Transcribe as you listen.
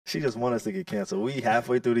She just want us to get canceled. We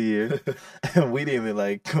halfway through the year, and we didn't even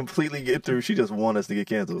like completely get through. She just want us to get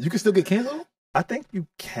canceled. You can still get canceled? I think you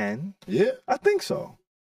can. Yeah? I think so.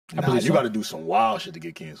 Nah, you got to do some wild shit to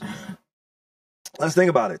get canceled, man. Let's think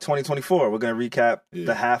about it. 2024. We're going to recap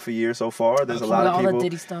the half a year so far. There's a lot of people. All the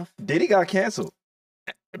Diddy stuff. Diddy got canceled.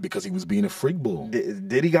 Because he was being a freak bull.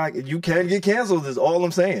 Diddy got... You can get canceled is all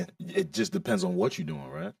I'm saying. It just depends on what you're doing,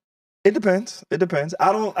 right? It depends. It depends.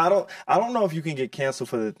 I don't know if you can get canceled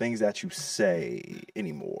for the things that you say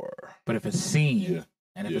anymore. But if it's seen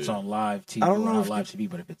and if it's on live TV, I don't know or if live TV,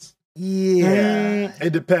 but if it's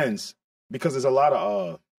it depends because there's a lot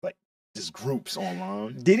of like just groups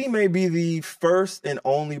online. Diddy may be the first and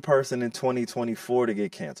only person in 2024 to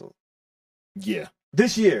get canceled. Yeah,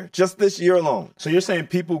 this year, just this year alone. So you're saying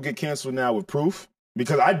people get canceled now with proof?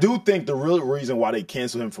 Because I do think the real reason why they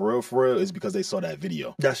canceled him for real is because they saw that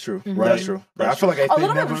video. That's true. Right? That's true. I feel like a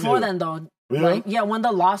little bit before then, though. Really? Like, when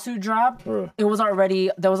the lawsuit dropped, it was already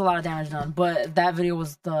there was a lot of damage done. But that video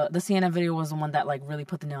was the CNN video was the one that like really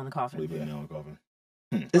put the nail in the coffin.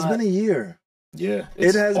 It's been a year. Yeah,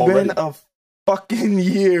 it has been a fucking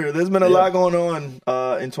year. There's been a lot going on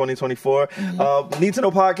in 2024. Need to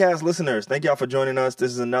Know Podcast listeners, thank y'all for joining us.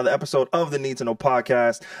 This is another episode of the Need to Know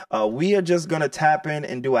Podcast. We are just going to tap in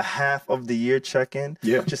and do a half of the year check-in.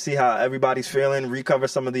 Just see how everybody's feeling, recover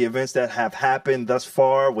some of the events that have happened thus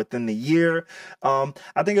far within the year. I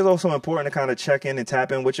think it's also important to kind of check in and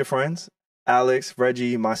tap in with your friends. Alex,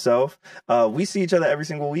 Regi, myself. We see each other every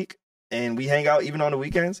single week. And we hang out even on the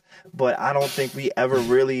weekends, but I don't think we ever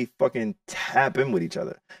really fucking tap in with each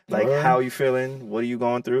other. Like, how are you feeling? What are you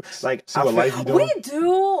going through? Like, what life you doing? We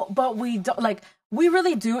do, but we don't. Like, we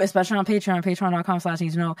really do, especially on Patreon,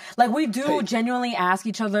 patreon.com/needtoknow. Like, we do genuinely ask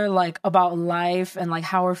each other, like, about life and, like,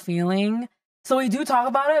 how we're feeling. So we do talk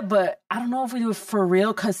about it, but I don't know if we do it for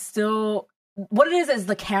real, because still, what it is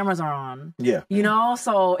the cameras are on. Yeah. You know?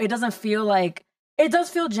 So it doesn't feel like, it does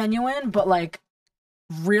feel genuine, but, like,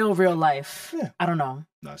 real life. I don't know.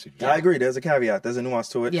 I agree. There's a caveat. There's a nuance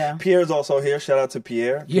to it. Yeah. Pierre's also here. Shout out to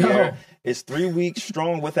Pierre. Pierre is 3 weeks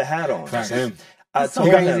strong with a hat on. That's him. So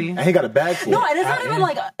crazy. And he got a bag for it. No, and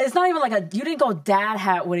it's not even like a. You didn't go dad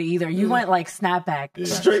hat with it either. You went like snapback,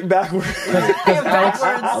 straight backwards.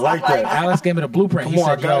 I like that. Alex gave me the blueprint. He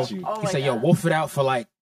said, Oh he said, yo, wolf it out for like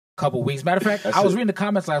a couple weeks. Matter of fact, I was reading the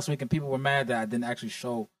comments last week and people were mad that I didn't actually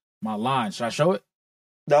show my line. Should I show it?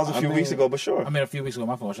 That was a few weeks ago, but sure. I mean, a few weeks ago,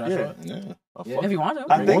 my fault. Should I show it? Yeah. If you want to.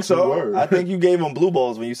 I think so. I think you gave him blue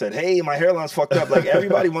balls when you said, hey, my hairline's fucked up. Like,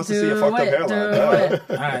 everybody wants to see a fucked up hairline.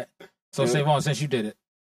 All right. So, SaVon, since you did it,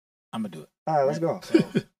 I'm going to do it. All right, let's go.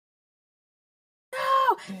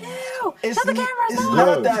 Ew. Shut the camera. It's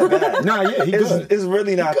not that bad. Nah, yeah, he good. It's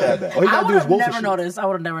really not that bad. All you gotta do is wolf never noticed. I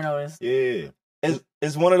would have never noticed. Yeah.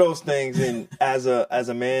 It's one of those things, and as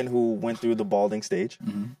a man who went through the balding stage,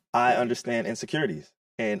 I understand insecurities.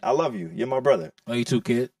 And I love you. You're my brother. Oh, you too,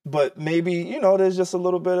 kid. But maybe, there's just a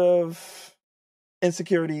little bit of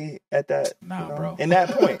insecurity at that. Bro. In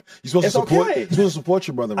that point. You're supposed to support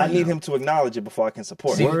your brother right I need now. him to acknowledge it before I can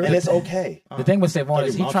support him. And it's okay. The thing with SaVon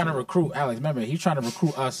is he's trying to recruit Alex. Remember, he's trying to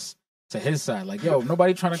recruit us to his side. Like, yo,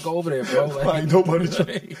 nobody trying to go over there, bro. Like nobody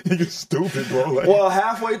trying. You're stupid, bro. Like, well,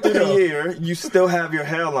 halfway through the year, you still have your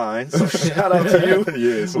hairline. So shout out to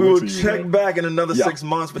you. We will check back in another 6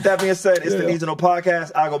 months. But that being said, it's the Need to Know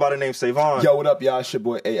Podcast. I go by the name SaVon. Yo, what up, y'all? It's your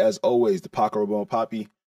boy A, as always, the Paco Rabon Poppy.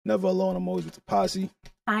 Never alone. I'm always with the posse.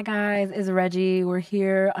 Hi, guys. It's Regi. We're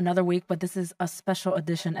here another week, but this is a special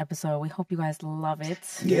edition episode. We hope you guys love it.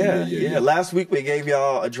 Yeah. Last week, we gave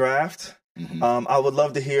y'all a draft. I would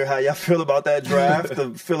love to hear how y'all feel about that draft,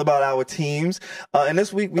 feel about our teams. And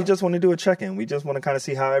this week, we just want to do a check-in. We just want to kind of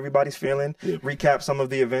see how everybody's feeling, recap some of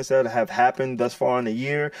the events that have happened thus far in the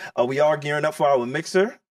year. We are gearing up for our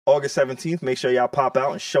mixer. August 17th. Make sure y'all pop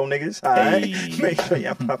out and show niggas. All right? Make sure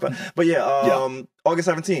y'all pop out. But August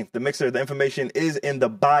 17th, the mixer, the information is in the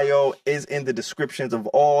bio, is in the descriptions of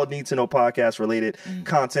all Need to Know podcast related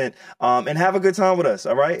content. And have a good time with us.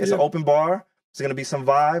 All right. It's an open bar. There's going to be some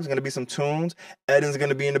vibes, going to be some tunes. Eden's going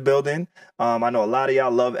to be in the building. I know a lot of y'all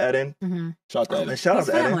love Eden. Shout out to Eden. And shout out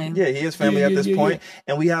to Eden. Yeah, he is family at this point.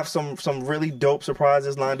 And we have some really dope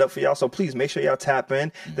surprises lined up for y'all. So please make sure y'all tap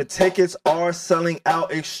in. The tickets are selling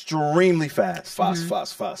out extremely fast.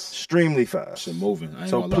 Fast. Extremely fast. Shit moving.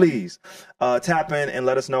 So please tap in and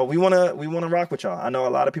let us know. We wanna rock with y'all. I know a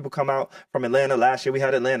lot of people come out from Atlanta. Last year we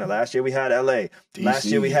had Atlanta. Last year we had LA. DC. Last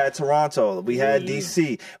year we had Toronto. We had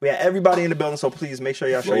DC. We had everybody in the building. So please make sure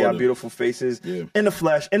y'all show y'all beautiful faces in the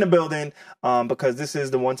flesh, in the building, because this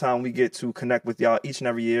is the one time we get to connect with y'all each and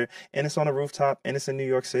every year. And it's on a rooftop, and it's in New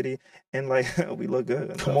York City, and like we look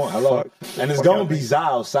good. Come on, hello. And it's gonna be Za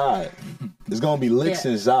outside. There's gonna be licks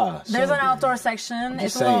and Za. There's an outdoor section.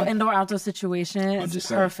 It's a little indoor-outdoor situation. It's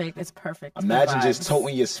perfect. It's perfect. Imagine just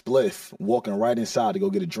toting your spliff, walking right inside to go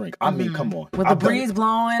get a drink. I mean, come on. With the breeze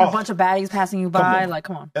blowing, a bunch of baddies passing you by. Like,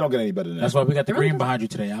 come on. It don't get any better than that. That's why we got the green behind you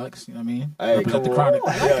today, Alex. You know what I mean? Hey, represent the chronic.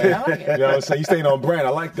 I like it. You know what I'm saying? You staying on brand. I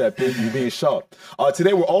like that, baby. You being sharp.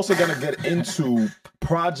 Today, we're also going to get into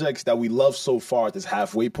projects that we love so far at this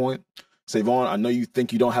halfway point. SaVon, I know you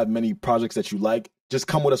think you don't have many projects that you like. Just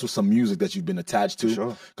come with us with some music that you've been attached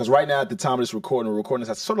to. Because right now, at the time of this recording, we're recording this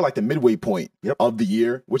at sort of like the midway point of the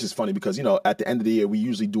year, which is funny because, you know, at the end of the year, we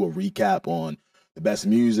usually do a recap on the best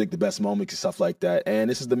music, the best moments, and stuff like that. And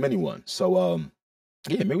this is the mini one. So,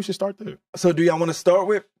 yeah, maybe we should start there. So do y'all want to start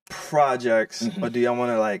with projects or do y'all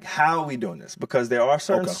want to, like, how are we doing this? Because there are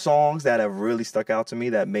certain songs that have really stuck out to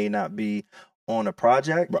me that may not be on a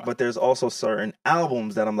project, but there's also certain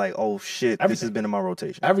albums that I'm like, oh shit, this has been in my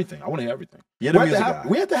rotation. Everything. I want to hear everything. You're the music guy.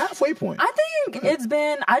 We're at the halfway point. I think it's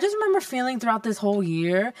been, I just remember feeling throughout this whole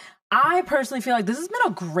year, I personally feel like this has been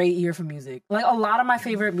a great year for music. Like, a lot of my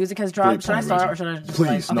favorite music has dropped. Should I start or should I just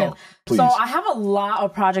Please, okay. no. Please. So I have a lot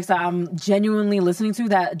of projects that I'm genuinely listening to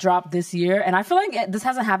that dropped this year. And I feel like this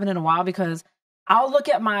hasn't happened in a while because I'll look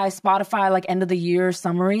at my Spotify, like, end of the year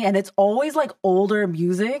summary, and it's always, like, older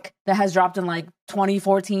music that has dropped in, like,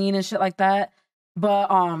 2014 and shit like that.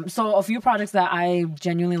 But, so a few projects that I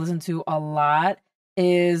genuinely listen to a lot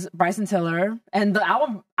is Bryson Tiller. And the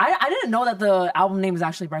album, I didn't know that the album name is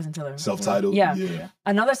actually Bryson Tiller. Self-titled? Yeah.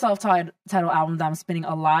 Another self-titled album that I'm spinning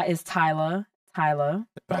a lot is Tyla.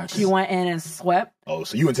 She went in and swept. Oh,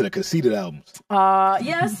 so you into the conceited albums?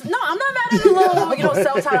 Yes. No, I'm not mad at the little,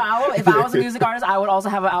 self-titled album. If I was a music artist, I would also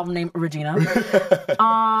have an album named Regina.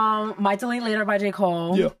 Might Delete Later by J.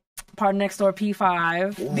 Cole. Yeah. Party Next Door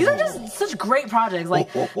P5. Ooh. These are just such great projects. Like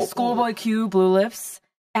Schoolboy Q, Blue Lips.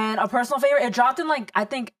 And a personal favorite, it dropped in, like, I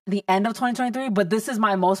think the end of 2023, but this is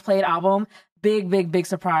my most played album. Big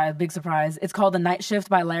surprise. It's called The Night Shift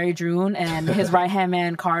by Larry June and his right-hand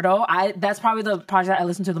man, Cardo. That's probably the project I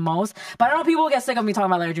listen to the most. But I know people will get sick of me talking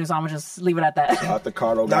about Larry June, so I'm going to just leave it at that. Shout the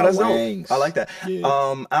Cardo got wings. I like that.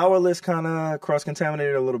 Yeah. Our list kind of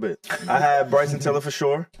cross-contaminated a little bit. I had Bryson Tiller for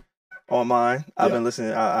sure on mine. I've been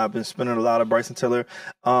listening. I've been spinning a lot of Bryson Tiller.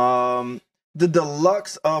 The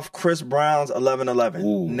deluxe of Chris Brown's 1111.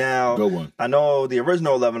 Ooh, now, good one. I know the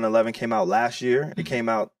original 1111 came out last year. It came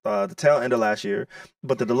out the tail end of last year.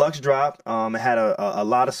 But the deluxe dropped. It had a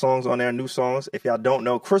lot of songs on there, new songs. If y'all don't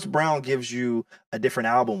know, Chris Brown gives you a different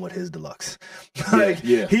album with his deluxe.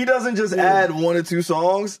 He doesn't just add 1 or 2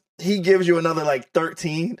 songs. He gives you another, like,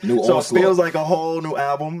 13. So it feels like a whole new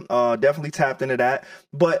album. Definitely tapped into that.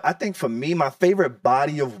 But I think for me, my favorite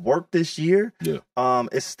body of work this year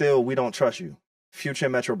is still We Don't Trust You. Future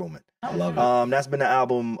and Metro Boomin. I love it. That's been the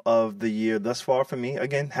album of the year thus far for me.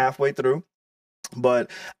 Again, halfway through.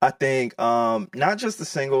 But I think not just the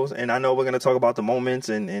singles, and I know we're going to talk about the moments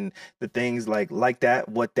and the things like that,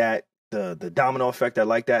 what that, the domino effect that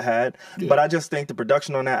like that had. But I just think the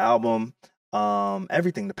production on that album,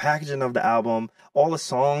 everything, the packaging of the album, all the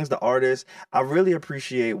songs, the artists, I really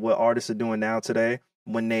appreciate what artists are doing now today.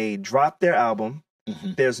 When they drop their album,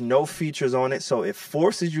 there's no features on it, so it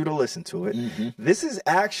forces you to listen to it. This is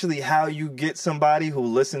actually how you get somebody who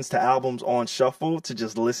listens to albums on shuffle to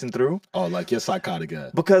just listen through. Oh, like your psychotic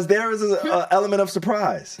guy. Because there is an element of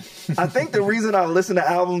surprise. I think the reason I listen to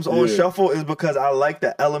albums on shuffle is because I like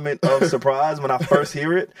the element of surprise when I first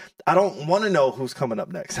hear it. I don't want to know who's coming up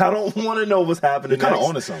next. I don't want to know what's happening next. You're kind of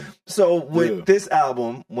onto something. So with this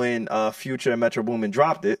album, when Future and Metro Boomin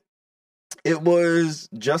dropped it, it was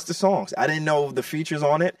just the songs. I didn't know the features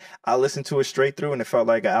on it. I listened to it straight through, and it felt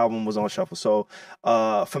like an album was on shuffle. So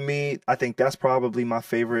for me, I think that's probably my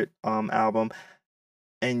favorite album.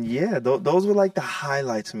 And yeah, those were like the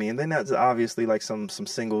highlights to me. And then that's obviously like some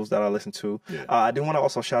singles that I listened to. I do want to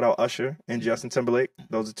also shout out Usher and Justin Timberlake.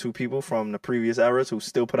 Those are 2 people from the previous eras who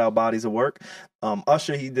still put out bodies of work.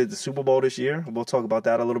 Usher, he did the Super Bowl this year. We'll talk about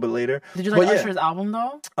that a little bit later. Did you like Usher's album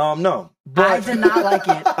though? No. But I did not like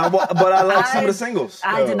it. But I like some of the singles.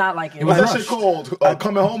 I did not like it. What's that shit called?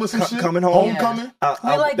 Coming Home or some shit? Coming Home. Homecoming? That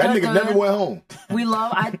nigga never went home. We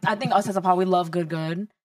love, I think us as a pod, we love Good.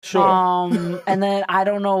 Sure. And then I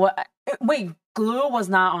don't know what. Wait, Glue was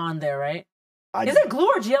not on there, right? Is it Glue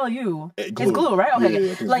or GLU? It's Glue, right? Okay.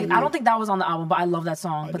 Yeah, like, I don't think that was on the album, but I love that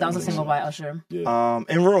song. But that was a single by Usher. Yeah.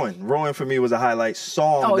 And Ruin for me was a highlight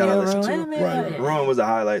song that I listened to. Right. Ruin was a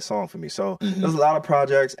highlight song for me. So there's a lot of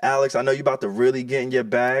projects. Alex, I know you're about to really get in your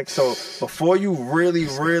bag. So before you really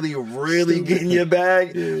get in your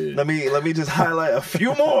bag, let me just highlight a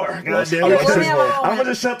few more. God damn it. I'm gonna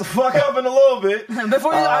just shut the fuck up in a little bit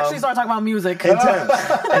before you actually start talking about music.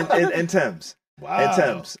 And Thames. Wow.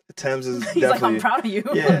 And Thames is He's definitely. like, I'm proud of you.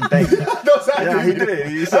 Yeah, thank you. Yeah, he did.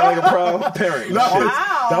 He sounded like a proud parent.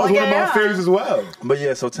 Wow. That was one of my favorites as well. But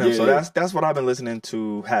yeah, so Thames. So that's what I've been listening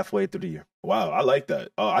to halfway through the year. Wow, I like that.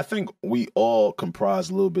 I think we all comprise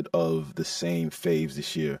a little bit of the same faves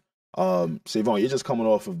this year. SaVon, you're just coming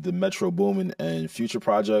off of the Metro Boomin and Future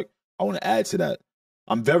project. I want to add to that.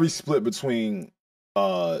 I'm very split between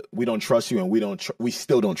We Don't Trust You and We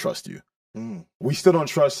Still Don't Trust You. We Still Don't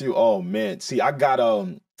Trust You. Oh man, see, I got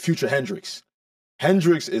Future Hendrix.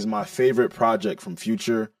 Hendrix is my favorite project from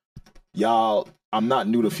Future. Y'all, I'm not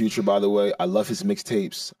new to Future, by the way. I love his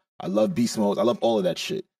mixtapes. I love Beast Mode. I love all of that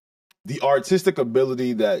shit. The artistic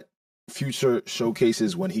ability that Future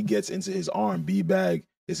showcases when he gets into his R&B bag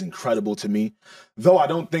is incredible to me. Though I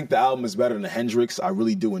don't think the album is better than Hendrix, I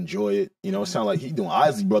really do enjoy it. You know, it sounds like he doing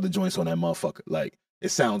Isley Brother joints on that motherfucker. Like, it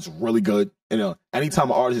sounds really good. You know, anytime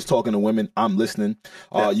an artist is talking to women, I'm listening.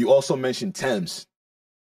 You also mentioned Thames.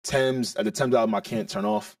 Thames, at the Thames album, I can't turn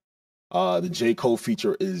off. The J. Cole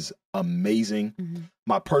feature is amazing.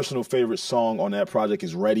 My personal favorite song on that project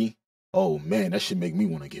is Ready. Oh, man, that should make me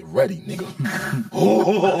want to get ready, nigga.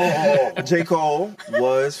 J. Cole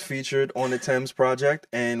was featured on the Thames project,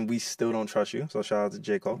 and We Still Don't Trust You. So shout out to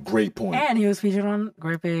J. Cole. Great point. And he was featured on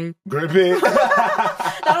Great Big. Great Big.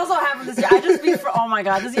 That also happened this year. I just be oh my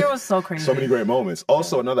God, this year was so crazy. So many great moments.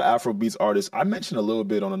 Also, another Afrobeats artist. I mentioned a little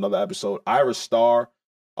bit on another episode, Ira Starr.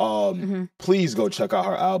 Please go check out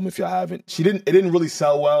her album if y'all haven't. It didn't really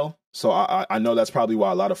sell well, so I know that's probably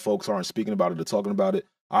why a lot of folks aren't speaking about it or talking about it.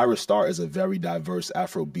 Ira Starr is a very diverse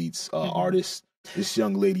Afrobeats artist. This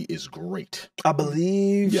young lady is great. I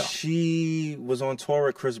believe she was on tour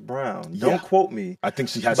with Chris Brown. Don't quote me. I think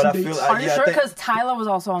she has some dates. Are you sure? Because Tyler was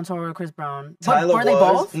also on tour with Chris Brown. Were they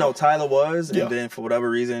both? No, Tyler was, and then for whatever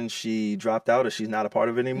reason she dropped out or she's not a part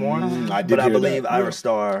of it anymore. I believe Ira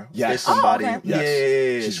Starr is somebody.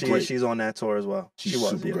 She's great. She's on that tour as well. She's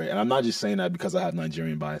super great. And I'm not just saying that because I have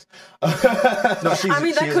Nigerian bias. No,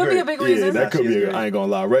 that could be a big reason. Yeah, that could be. I ain't gonna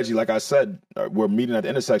lie. Reggie, like I said, we're meeting at the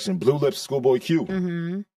intersection. Blue Lips, Schoolboy Q.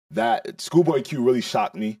 That Schoolboy Q really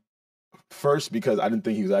shocked me. First, because I didn't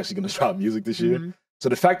think he was actually going to drop music this year. So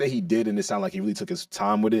the fact that he did, and it sounded like he really took his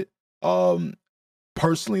time with it.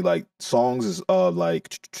 Personally, like songs is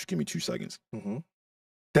like, give me 2 seconds.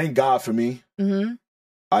 Thank God for me.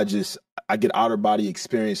 I get outer body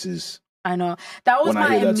experiences. I know. That was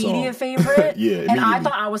my immediate favorite. And I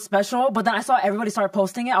thought I was special, but then I saw everybody start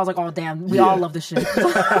posting it. I was like, oh, damn, we all love this shit.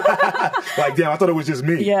 Like, damn, I thought it was just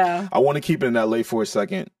me. Yeah. I want to keep it in LA for a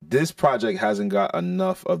second. This project hasn't got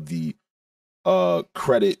enough of the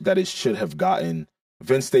credit that it should have gotten.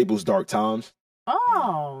 Vince Staples' Dark Times.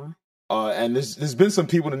 Oh. And there's been some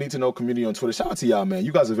people in the Need to Know community on Twitter. Shout out to y'all, man.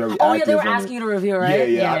 You guys are very active. Oh, yeah, they were asking you to review, right?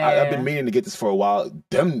 Yeah. I've been meaning to get this for a while.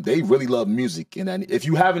 They really love music. And if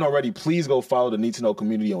you haven't already, please go follow the Need to Know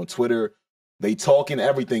community on Twitter. They talking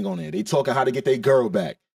everything on there. They talking how to get their girl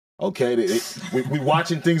back. Okay? We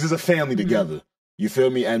watching things as a family together. You feel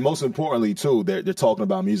me? And most importantly, too, they're talking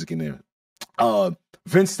about music in there.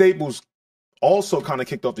 Vince Staples also kind of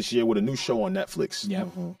kicked off this year with a new show on Netflix. Yeah.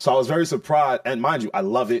 So I was very surprised. And mind you, I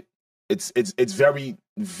love it. It's very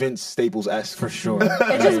Vince Staples-esque. For sure.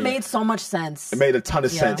 It just made so much sense. It made a ton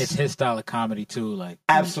of sense. It's his style of comedy too, like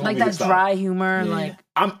absolutely like that dry humor. Yeah.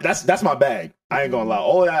 Like that's my bag. I ain't gonna lie.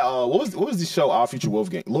 All that what was the show? Our Future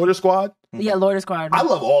Wolfgang, Loiter Squad. Yeah, Loiter Squad. I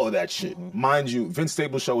love all of that shit. Mind you, Vince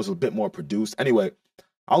Staples' show was a bit more produced. Anyway,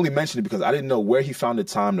 I only mentioned it because I didn't know where he found the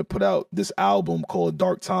time to put out this album called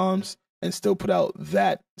Dark Times and still put out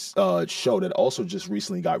that show that also just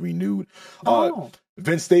recently got renewed.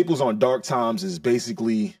 Vince Staples on Dark Times is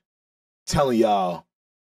basically telling y'all,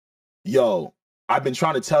 yo, I've been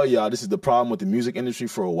trying to tell y'all this is the problem with the music industry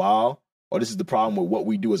for a while, or this is the problem with what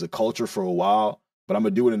we do as a culture for a while, but I'm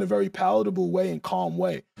going to do it in a very palatable way and calm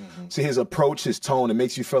way. See, his approach, his tone, it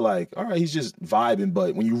makes you feel like, all right, he's just vibing,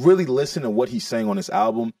 but when you really listen to what he's saying on this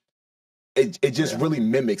album, it just really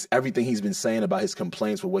mimics everything he's been saying about his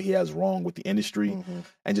complaints with what he has wrong with the industry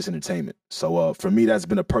and just entertainment. So for me, that's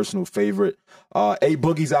been a personal favorite. A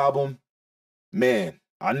Boogie's album, man.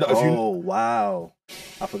 I know. Wow!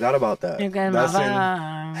 I forgot about that. You get That's my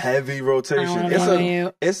vibe. in heavy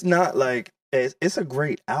rotation. It's not like it's a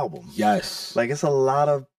great album. Yes. Like, it's a lot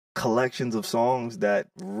of collections of songs that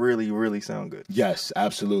really, really sound good. Yes,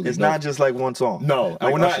 absolutely. It's not just like one song. No,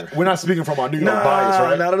 like we're not speaking from our New York bias,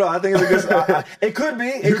 right? Not at all. I think it's a good song. It could be.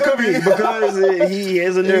 It could be because he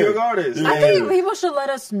is a New York artist. I think people should let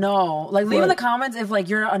us know. Like, leave in the Right. comments if like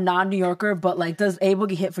you're a non-New Yorker, but like, does A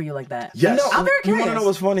Boogie hit for you like that? Yes. No, I'm very You curious. want to know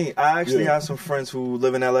what's funny? I actually have some friends who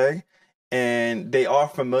live in LA, and they are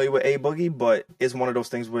familiar with A Boogie, but it's one of those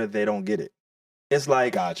things where they don't get it. It's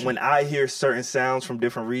like when I hear certain sounds from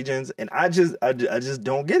different regions, and I just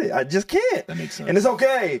don't get it. I just can't. That makes sense. And it's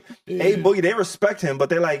okay. Yeah. A Boogie, they respect him, but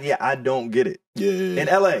they're like, yeah, I don't get it. Yeah. In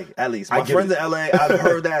LA, at least. My friends in LA, I've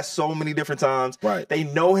heard that so many different times. Right. They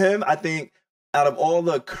know him. I think out of all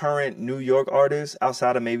the current New York artists,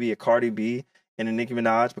 outside of maybe a Cardi B and a Nicki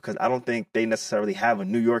Minaj, because I don't think they necessarily have a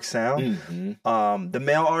New York sound. The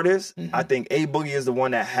male artists, I think A Boogie is the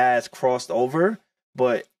one that has crossed over.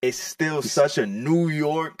 But it's still such a New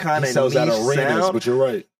York kind of niche sells out arenas, sound. but you're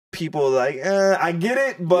right. People are like, I get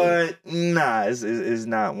it, but nah, it's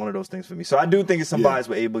not one of those things for me. So I do think it's some bias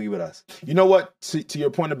with A Boogie with us. You know what? To your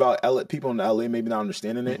point about LA, people in LA maybe not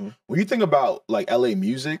understanding it. When you think about like LA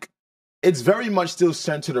music, it's very much still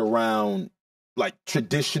centered around like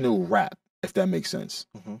traditional rap, if that makes sense,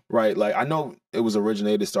 right? Like I know it was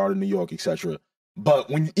originated, started in New York, etc. But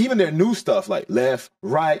when even their new stuff like left,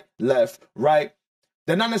 right,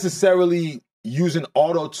 they're not necessarily using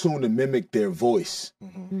auto-tune to mimic their voice.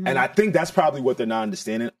 And I think that's probably what they're not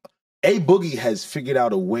understanding. A Boogie has figured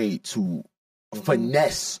out a way to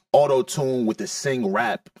finesse auto-tune with the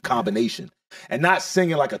sing-rap combination. And not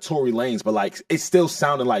singing like a Tory Lanez, but like it's still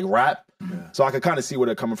sounding like rap. So I can kind of see where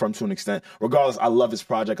they're coming from to an extent. Regardless, I love his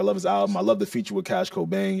project. I love his album. I love the feature with Cash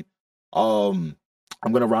Cobain. I'm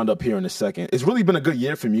going to round up here in a second. It's really been a good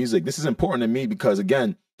year for music. This is important to me because,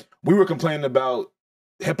 again, we were complaining about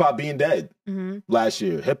hip-hop being dead last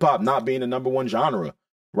year. Hip-hop not being the number one genre,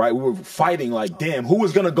 right? We were fighting like, damn, who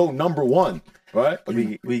was going to go number one, right?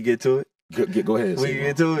 We get to it. Go ahead. We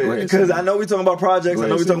get to it. Because I know we're talking about projects. I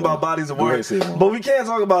know we're talking about bodies of work. But we can't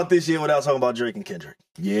talk about this year without talking about Drake and Kendrick.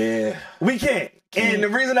 Yeah. We can't. And the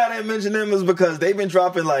reason I didn't mention them is because they've been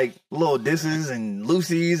dropping like little disses and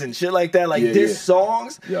Lucy's and shit like that. Like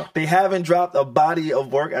songs. Yeah. They haven't dropped a body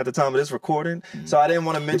of work at the time of this recording. So I didn't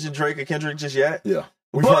want to mention Drake or Kendrick just yet. Yeah.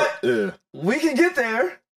 We can get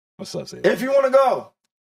there. What's up, SaVon? If you want to go.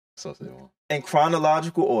 What's up, SaVon? In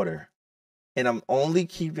chronological order. And I'm only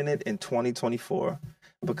keeping it in 2024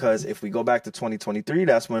 because if we go back to 2023,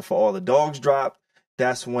 that's when For All the Dogs dropped.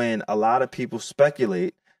 That's when a lot of people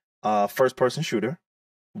speculate First Person Shooter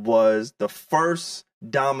was the first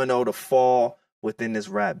domino to fall within this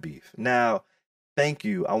rap beef. Now, thank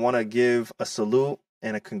you. I want to give a salute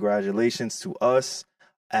and a congratulations to us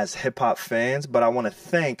as hip-hop fans, but I want to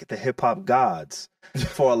thank the hip-hop gods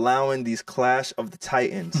for allowing these Clash of the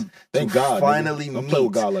Titans Thank to God, finally don't meet play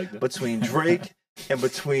with God like that. between Drake and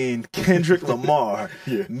between Kendrick Lamar.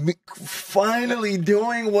 Finally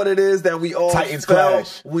doing what it is that we all Titans felt.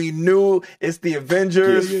 clash. We knew it's the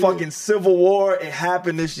Avengers, fucking Civil War. It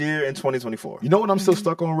happened this year in 2024. You know what I'm still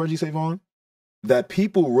stuck on, Regi, SaVon? That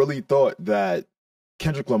people really thought that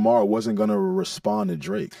Kendrick Lamar wasn't going to respond to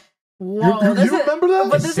Drake. Whoa, you remember that?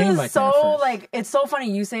 But this is like so like it's so funny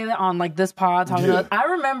you say that on like this pod talking about. I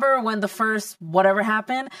remember when the first whatever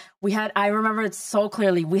happened, I remember it so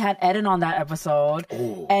clearly. We had Eden on that episode,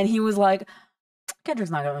 and he was like, Kendrick's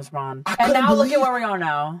not gonna respond. And now look at where we are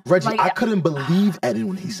now. Reggie, like, I couldn't believe Eden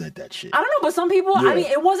when he said that shit. I don't know, but some people, I mean,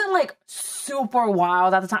 it wasn't like super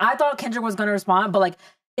wild at the time. I thought Kendrick was gonna respond, but like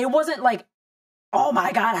it wasn't like, oh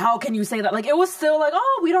my God, how can you say that? Like, it was still like,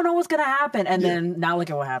 oh, we don't know what's going to happen. And then now look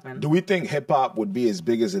at what happened. Do we think hip-hop would be as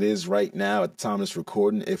big as it is right now at the time of this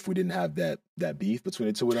recording if we didn't have that beef between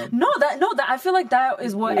the two of them? No, I feel like that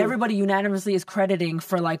is what everybody unanimously is crediting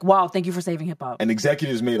for like, wow, thank you for saving hip-hop. And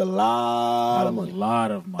executives made a lot of money. A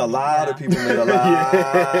lot of money. A lot of people made a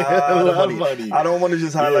lot of money. I don't want to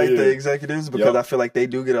just highlight the executives because I feel like they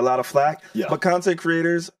do get a lot of flack. But content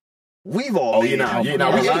creators, we've all made the reaction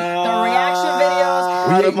videos.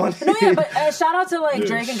 But shout out to like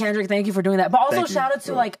Drake and Kendrick. Thank you for doing that. But also shout out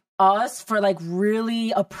to like us for like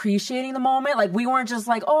really appreciating the moment. Like we weren't just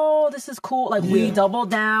like, oh, this is cool. Like we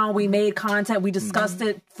doubled down. We made content. We discussed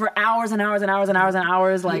it for hours and hours and hours and hours and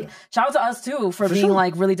hours. Like shout out to us too for being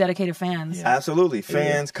like really dedicated fans. Yeah. Absolutely.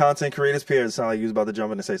 Fans, content creators, peers. Sound like you was about to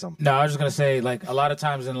jump in and say something. No, I was just gonna say like a lot of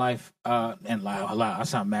times in life, I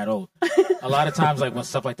sound mad old. A lot of times like when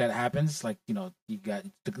stuff like that happens, like, you know, you got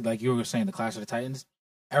like you were saying, the Clash of the Titans,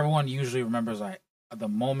 everyone usually remembers like the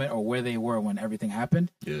moment or where they were when everything happened.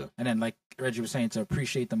 Yeah. And then like Reggie was saying, to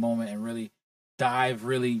appreciate the moment and really dive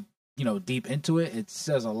really deep into it, it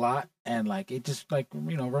says a lot, and like it just like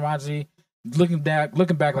reminds me looking back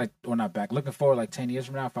like, or not back, looking forward like 10 years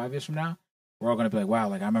from now, 5 years from now, we're all gonna be like, wow,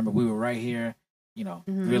 like I remember we were right here.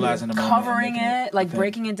 Realizing the moment, covering it, like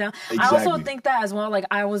breaking it down. Exactly. I also think that as well. Like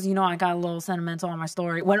I was, I got a little sentimental on my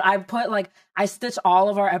story when I put I stitched all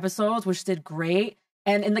of our episodes, which did great.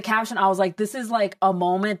 And in the caption, I was like, "This is like a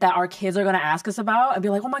moment that our kids are gonna ask us about and be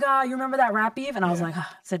like, oh my god, you remember that rap beef?" And I was like,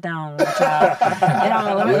 sit down, child.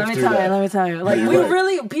 let me tell you.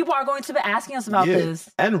 Like people are going to be asking us about this.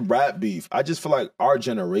 And rap beef. I just feel like our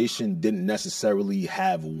generation didn't necessarily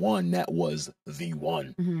have one that was the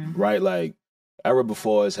one, right? Like. Era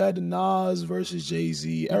before us had the Nas versus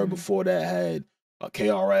Jay-Z. Era before that had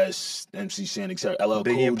KRS, MC Shan, etc. LL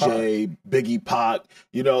Cool J, Biggie, Pac.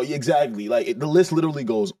 Exactly. Like the list literally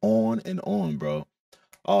goes on and on, bro.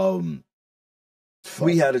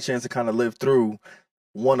 We had a chance to kind of live through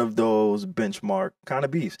one of those benchmark kind of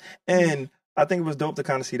beefs, and I think it was dope to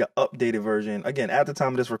kind of see the updated version. Again, at the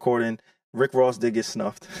time of this recording, Rick Ross did get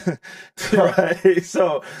snuffed, right?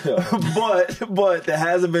 So, but there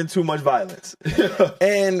hasn't been too much violence.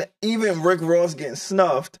 And even Rick Ross getting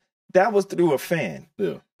snuffed, that was through a fan.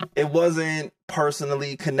 Yeah. It wasn't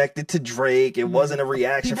personally connected to Drake. It wasn't a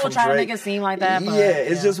reaction from Drake. People try to make it seem like that. But,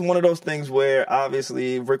 it's just one of those things where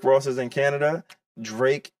obviously Rick Ross is in Canada.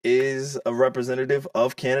 Drake is a representative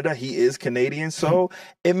of Canada. He is Canadian. So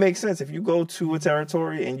it makes sense. If you go to a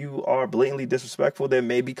territory and you are blatantly disrespectful, there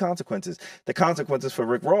may be consequences. The consequences for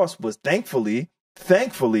Rick Ross was thankfully,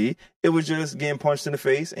 it was just getting punched in the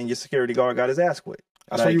face and your security guard got his ass whipped.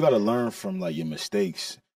 That's why you got to learn from your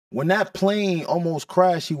mistakes. When that plane almost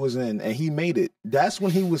crashed he was in and he made it, that's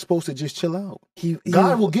when he was supposed to just chill out.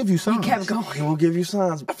 God will give you signs. He kept going. He will give you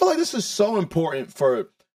signs. I feel like this is so important for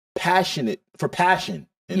passion in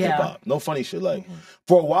hip hop. No funny shit. Like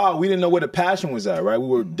for a while we didn't know where the passion was at, right? We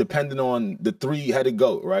were dependent on the three-headed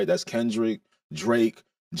goat, right? That's Kendrick, Drake,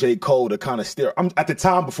 J. Cole to kind of steer. I'm at the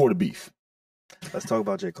time before the beef. Let's talk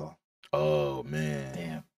about J. Cole. Oh man.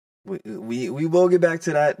 Damn. We will get back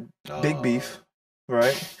to that big beef.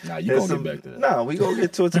 Right? Nah, you gonna get back to that. Nah, we gonna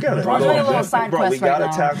get to it together. We're doing a little side quest we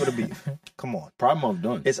gotta tackle the beef. Come on. Pride Month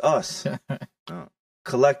done. It's us.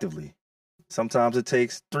 Collectively. Sometimes it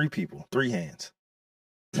takes 3 people, 3 hands.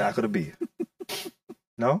 Tackle the beef.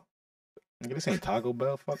 No? Nigga, this ain't Taco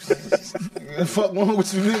Bell. Fuck one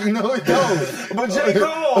with you, nigga. No, it don't. But J.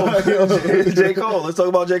 Cole. J. Cole. Let's talk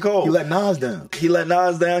about J. Cole. He let Nas down. He let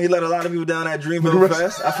a lot of people down at Dreamville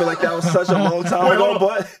Fest. I feel like that was such a long time ago,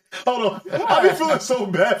 but... Hold on. I be feeling so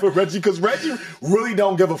bad for Regi because Regi really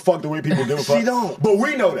don't give a fuck the way people give a fuck. She don't. But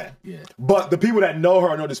we know that. Yeah. But the people that know her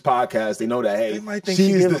or know this podcast, they know that, hey, they might think she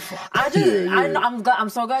gives a fuck. I'm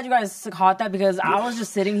so glad you guys caught that because I was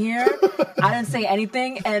just sitting here. I didn't say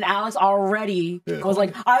anything, and Alex already was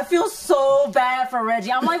like, I feel so bad for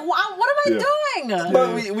Regi. I'm like, what am I doing?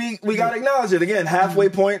 But we got to acknowledge it. Again, halfway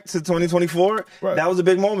point to 2024, that was a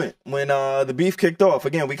big moment when the beef kicked off.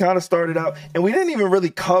 Again, we kind of started out, and we didn't even really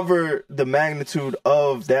cover the magnitude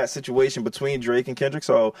of that situation between Drake and Kendrick.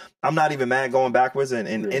 So I'm not even mad going backwards and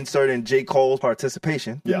inserting J. Cole's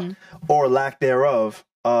participation or lack thereof.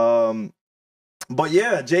 But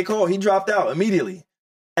yeah, J. Cole, he dropped out immediately.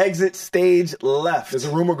 Exit stage left. There's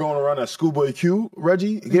a rumor going around that Schoolboy Q,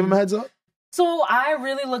 Regi, gave him a heads up. So I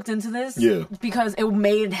really looked into this because it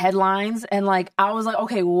made headlines and I was like,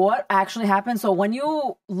 okay, what actually happened? So when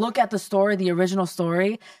you look at the story, the original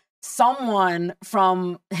story, someone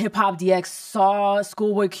from Hip Hop DX saw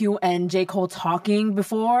Schoolboy Q and J. Cole talking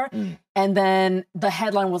before, and then the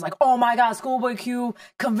headline was like, oh my God, Schoolboy Q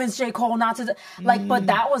convinced J. Cole not to, but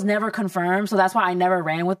that was never confirmed, so that's why I never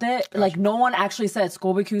ran with it. Gotcha. No one actually said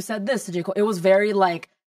Schoolboy Q said this to J. Cole. It was very,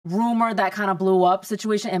 rumor that kind of blew up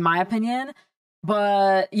situation, in my opinion.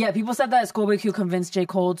 But, yeah, people said that Schoolboy Q convinced J.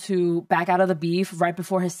 Cole to back out of the beef right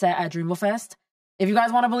before his set at Dreamville Fest. If you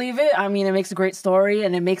guys want to believe it, I mean, it makes a great story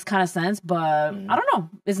and it makes kind of sense, but I don't know.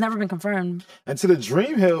 It's never been confirmed. And to the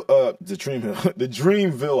Dreamville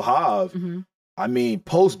Hive, I mean,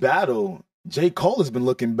 post-battle, J. Cole has been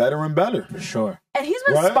looking better and better. For sure. And he's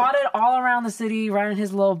been spotted all around the city riding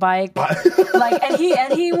his little bike. But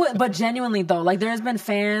genuinely though, there's been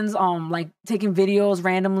fans taking videos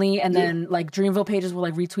randomly and then Dreamville pages will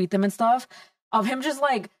retweet them and stuff of him just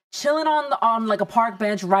chilling on a park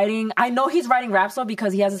bench writing. I know he's writing raps though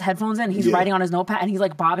because he has his headphones in. He's writing on his notepad and he's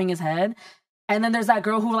bobbing his head. And then there's that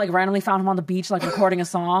girl who randomly found him on the beach recording a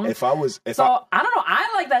song. I don't know. I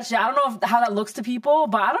like that shit. I don't know how that looks to people,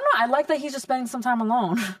 but I don't know. I like that he's just spending some time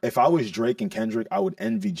alone. If I was Drake and Kendrick, I would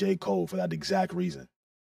envy J. Cole for that exact reason.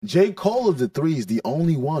 J. Cole of the three is the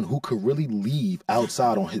only one who could really leave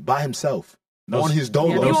outside by himself. on his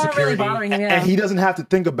dolo. People weren't really bothering him. And he doesn't have to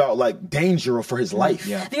think about like danger for his life.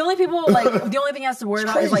 Yeah. The only people the only thing he has to worry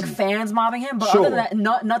about is like fans mobbing him. But other than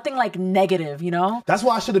that, nothing like negative. You know. That's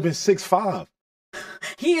why I should have been 6'5".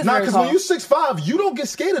 He is because when you 6'5", you don't get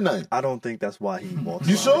scared of nothing. I don't think that's why he walks.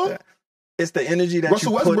 You around sure? Like that. It's the energy that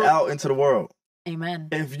Russell you Westbrook put out into the world. Amen.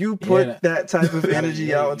 If you put that type of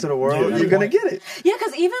energy out into the world, you're gonna get it. Yeah,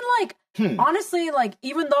 because even like honestly, like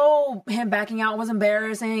even though him backing out was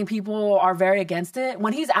embarrassing, people are very against it.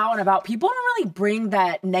 When he's out and about, people don't really bring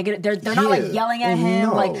that negative. They're not like yelling at him,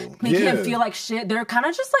 like making him feel like shit. They're kind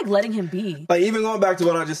of just like letting him be. Like even going back to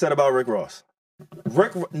what I just said about Rick Ross.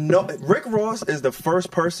 Rick Ross is the first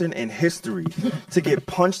person in history to get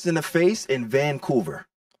punched in the face in Vancouver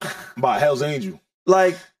by Hell's Angel.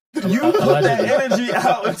 Like. You put that energy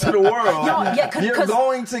out into the world, you're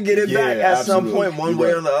going to get it back at some point, one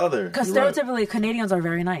way or the other. Because stereotypically, Canadians are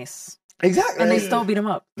very nice. Exactly. And they still beat him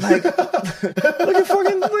up. Like, look at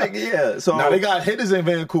fucking, So now they got hitters in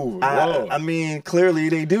Vancouver. I mean, clearly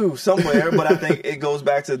they do somewhere, but I think it goes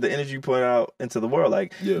back to the energy you put out into the world.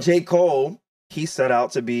 Like, J. Cole, he set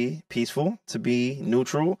out to be peaceful, to be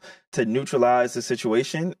neutral, to neutralize the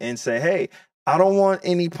situation and say, hey, I don't want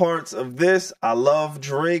any parts of this. I love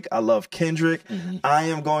Drake. I love Kendrick. I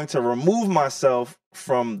am going to remove myself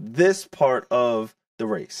from this part of the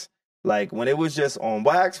race. Like when it was just on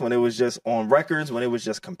wax, when it was just on records, when it was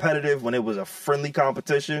just competitive, when it was a friendly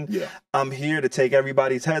competition, I'm here to take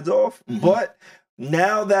everybody's heads off. But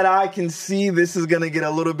now that I can see this is going to get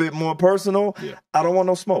a little bit more personal, I don't want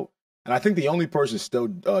no smoke. And I think the only person still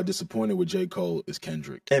disappointed with J. Cole is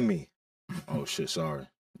Kendrick. And me. Oh, shit. Sorry.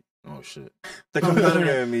 Oh, shit. The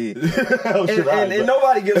competitor in me. And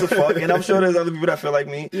nobody gives a fuck. And I'm sure there's other people that feel like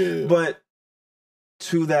me. Yeah. But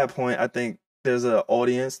to that point, I think there's an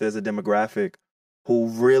audience, there's a demographic who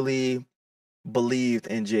really believed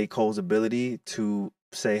in J. Cole's ability to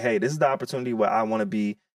say, hey, this is the opportunity where I want to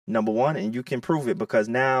be number one. And you can prove it because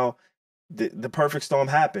now the perfect storm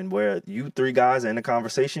happened where you three guys are in a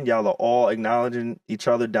conversation. Y'all are all acknowledging each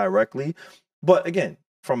other directly. But again,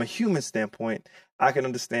 from a human standpoint, I can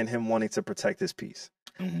understand him wanting to protect his peace.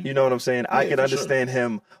 You know what I'm saying? I can understand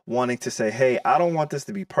him wanting to say, hey, I don't want this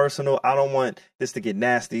to be personal. I don't want this to get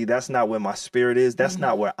nasty. That's not where my spirit is. That's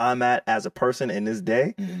not where I'm at as a person in this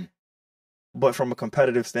day. But from a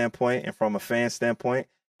competitive standpoint and from a fan standpoint,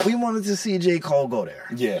 we wanted to see J. Cole go there.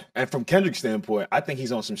 Yeah. And from Kendrick's standpoint, I think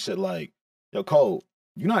he's on some shit like, yo, Cole,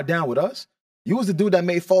 you not down with us? You was the dude that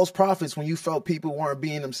made false prophets when you felt people weren't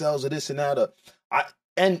being themselves or this and that.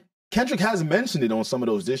 And Kendrick hasn't mentioned it on some of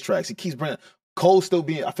those diss tracks. He keeps bringing Cole still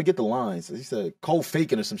being, I forget the lines. He said Cole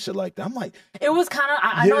faking or some shit like that. I'm like, it was kind of,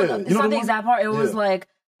 I know it's not the exact part. It was like,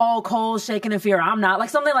 oh, Cole's shaking in fear. I'm not, like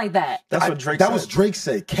something like that. That's what Drake said. That was Drake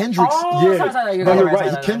said. Kendrick, sorry, you're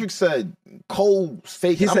right. Kendrick said Cole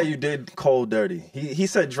faking. He said you did Cole dirty. He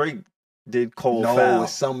said Drake did Cole foul. No,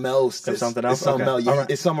 it's something else. It's something else? It's something else. Yeah,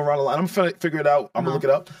 it's something around the line. I'm going to figure it out. I'm going to look it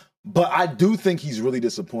up. But I do think he's really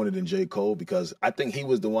disappointed in J. Cole because I think he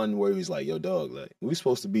was the one where he's like, yo, dog, like, we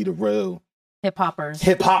supposed to be the real hip-hoppers.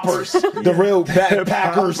 The real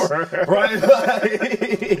backpackers. Right?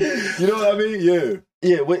 You know what I mean? Yeah.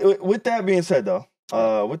 Yeah, with that being said, though,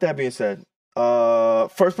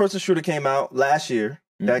 first-person shooter came out last year.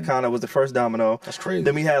 That kind of was the first domino. That's crazy.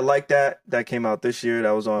 Then we had Like That came out this year.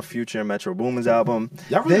 That was on Future and Metro Boomin's album.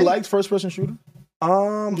 Y'all really liked first-person shooter?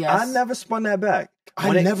 Yes. I never spun that back.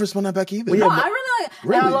 I never spun that back either. No, I really like.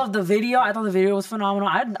 Really? And I love the video. I thought the video was phenomenal.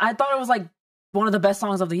 I thought it was like one of the best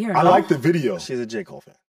songs of the year. I like the video. She's a J. Cole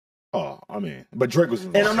fan. Oh, I mean, but Drake was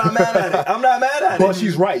involved. And I'm not mad at it. But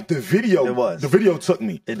she's right. The video, the video took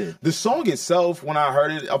me. It did. The song itself, when I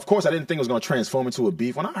heard it, of course, I didn't think it was going to transform into a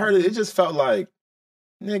beef. When I heard it, it just felt like,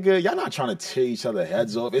 nigga, y'all not trying to tear each other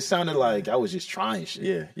heads off. It sounded like I was just trying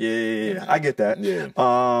shit. Yeah. I get that. Yeah.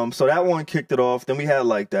 So that one kicked it off. Then we had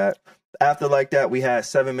Like That. After Like That, we had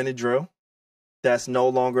 7 Minute Drill. That's no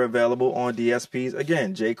longer available on DSPs.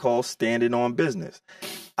 Again, J. Cole standing on business.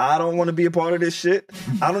 I don't want to be a part of this shit.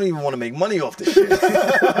 I don't even want to make money off this shit.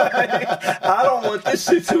 I don't want this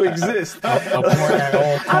shit to exist.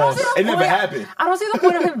 It never happened. I don't see the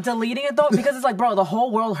point of him deleting it though, because it's like, bro, the whole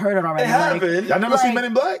world heard it already. It happened. Y'all never seen Men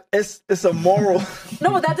in Black? It's a moral.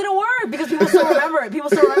 No, but that didn't work because people still remember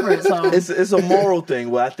it. So it's a moral thing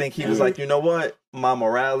where I think he was like, you know what? My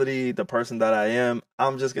morality, the person that I am,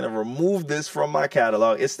 I'm just going to remove this from my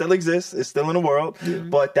catalog. It still exists. It's still in the world.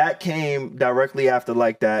 But that came directly after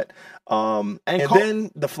Like That. And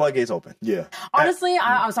then the floodgates open. Yeah. Honestly,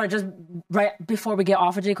 I'm sorry, just right before we get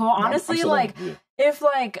off of J. Cole, honestly, if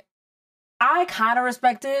like, I kind of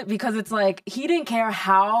respect it because it's like he didn't care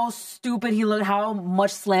how stupid he looked, how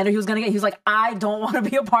much slander he was gonna get. He was like, I don't want to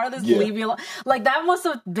be a part of this. Leave me alone. Like that must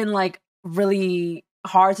have been like really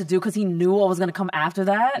hard to do because he knew what was gonna come after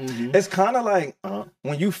that. Mm-hmm. It's kind of like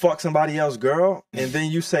when you fuck somebody else's girl and then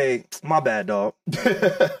you say, "My bad, dog."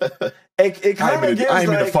 It kind of gives like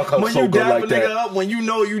when you dap a nigga up when you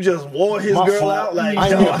know you just wore his girl out. Like I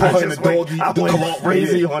ain't mean to put her in the doggy. I went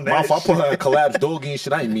crazy on that. I put her in collapse doggy and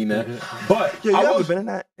shit. I ain't mean that. But you ever been in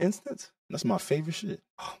that instance? That's my favorite shit.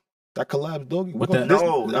 That collapse doggy.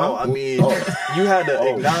 No. I mean, you had to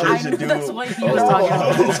acknowledge the dude. That's what he was talking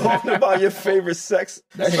about. Talking about your favorite sex.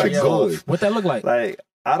 That's good. What that look like? Like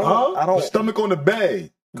I don't. Stomach on the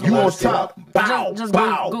bed. You on top. Bow. Just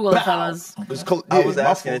bow. Google it, fellas. I was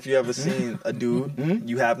asking if you ever seen a dude.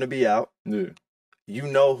 You happen to be out. Yeah. You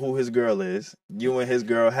know who his girl is. You and his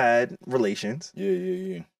girl had relations.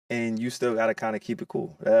 Yeah. And you still got to kind of keep it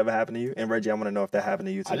cool. That ever happened to you? And Reggie, I want to know if that happened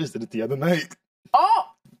to you too. I just did it the other night. Oh!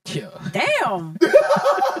 Yeah. Damn!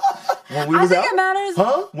 When we was I think out? it matters.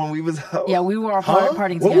 Huh? When we was out? Yeah, we were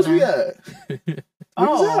partying together. What was we at?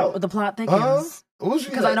 Oh, was out? the plot thickens. What was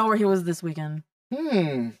we Because I know where he was this weekend.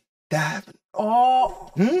 That happened.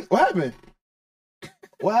 Oh. What happened?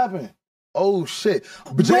 What happened? Oh, shit.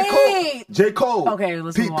 But Wait! J. Cole. Okay,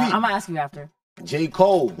 let's move on. I'm going to ask you after. J.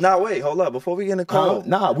 Cole. Nah, wait, hold up. Before we get into Cole,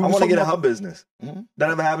 I want to get in her business. That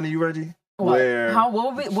ever happened to you, Reggie? What? Where?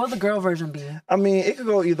 What would the girl version be? I mean, it could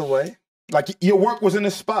go either way. Like, your work was in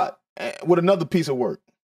a spot with another piece of work.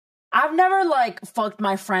 I've never, like, fucked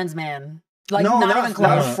my friend's man. Like, No, not even close.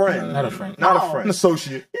 Not a friend. Not a friend. Not a An friend.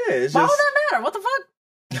 associate. Yeah, it's Why just. would that matter? What the fuck?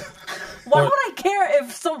 Why would I care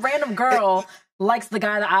if some random girl likes the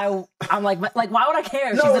guy that I'm like, why would I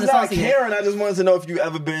care if No, she's an it's not associate? caring. I just wanted to know if you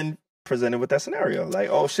ever been presented with that scenario. Like,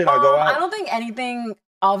 oh shit, I go out. I don't think anything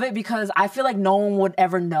of it because I feel like no one would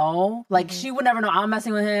ever know. Like she would never know I'm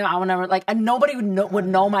messing with him. I would never and nobody would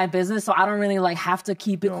know my business. So I don't really like have to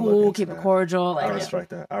keep it cool, keep it cordial. Like, I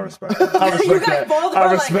respect that. I respect that.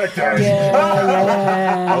 I respect that.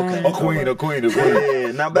 Yeah. A queen.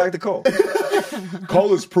 Yeah. Now back to Cole.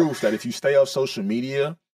 Cole is proof that if you stay off social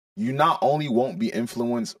media, you not only won't be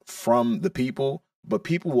influenced from the people, but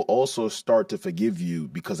people will also start to forgive you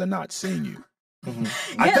because they're not seeing you.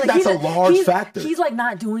 I think that's a large factor. He's like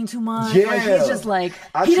not doing too much. Yeah. Like, he's just like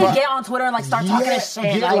he didn't get on Twitter and like start talking his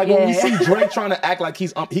shit. Yeah, like when we see Drake trying to act like he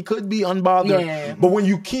could be unbothered. Yeah. But when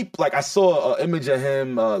you keep like I saw an image of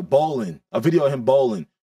him bowling, a video of him bowling.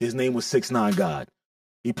 His name was 6ix9ine God.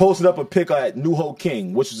 He posted up a pic at New Hope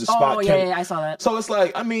King, which is a spot. Oh yeah, I saw that. So it's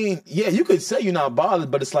like, I mean, yeah, you could say you're not bothered,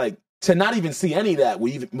 but it's like to not even see any of that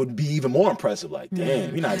would be even more impressive. Like,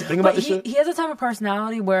 damn, you know, think about this shit. He has a type of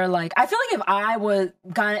personality where, like, I feel like if I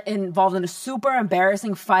got involved in a super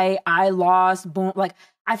embarrassing fight, I lost, boom, like,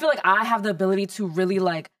 I feel like I have the ability to really,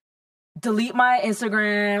 like, delete my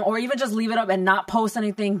Instagram or even just leave it up and not post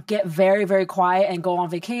anything, get very, very quiet and go on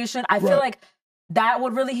vacation. I feel like that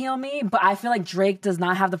would really heal me, but I feel like Drake does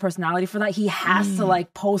not have the personality for that. He has to,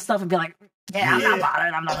 like, post stuff and be like, I'm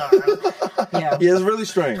not bothered. Yeah, it's really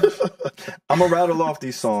strange. I'm gonna rattle off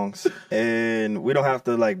these songs, and we don't have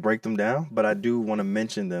to like break them down, but I do want to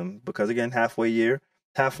mention them because again,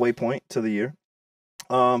 halfway point to the year.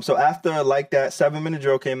 So after like that 7-minute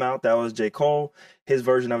drill came out, that was J. Cole, his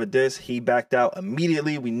version of a diss. He backed out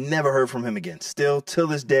immediately. We never heard from him again. Still till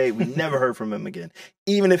this day, we never heard from him again.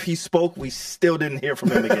 Even if he spoke, we still didn't hear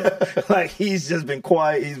from him again. Like he's just been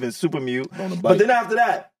quiet. He's been super mute. But then after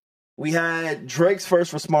that, we had Drake's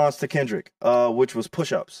first response to Kendrick, which was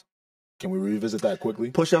push-ups. Can we revisit that quickly?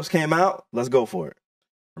 Push-ups came out. Let's go for it.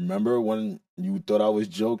 Remember when you thought I was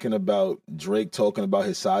joking about Drake talking about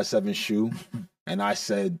his size 7 shoe? And I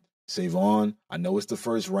said, SaVon, I know it's the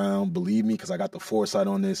first round. Believe me, because I got the foresight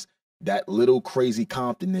on this. That little crazy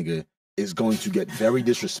Compton nigga is going to get very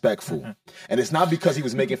disrespectful. And it's not because he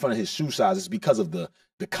was making fun of his shoe size. It's because of the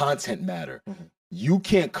content matter. You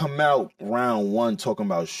can't come out round 1 talking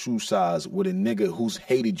about shoe size with a nigga who's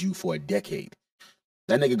hated you for a decade.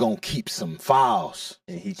 That nigga gonna keep some files.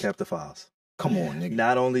 And he kept the files. Come on, nigga.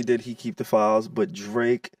 Not only did he keep the files, but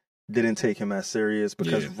Drake didn't take him as serious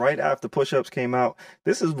because right after Push-Ups came out,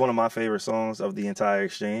 this is one of my favorite songs of the entire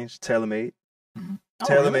exchange, Tailor-Made.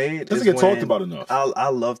 Tailor-Made doesn't get talked about enough. I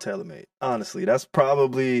love Tailor-Made. Honestly, that's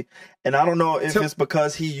probably, and I don't know if it's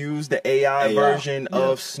because he used the AI version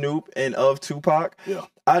of Snoop and of Tupac. Yeah,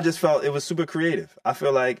 I just felt it was super creative. I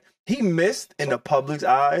feel like he missed in the public's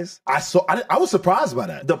eyes. I was surprised by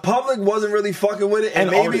that. The public wasn't really fucking with it, and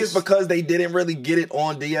maybe artists. it's because they didn't really get it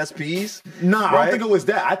on DSPs. Nah, right? I don't think it was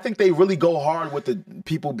that. I think they really go hard with the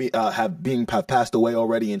people have passed away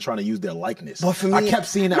already and trying to use their likeness. But for me, I kept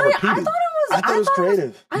seeing that repeated. I thought it I thought it was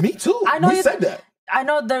creative. Me too. I know we said that. I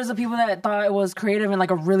know there's a people that thought it was creative and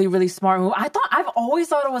like a really, really smart move. I've always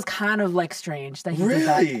thought it was kind of like strange that he did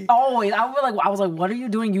that. Always. I was like, what are you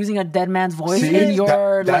doing using a dead man's voice in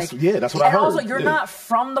your that's what I heard. And also, you're not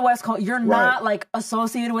from the West Coast. You're not like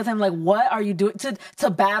associated with him. Like, what are you doing to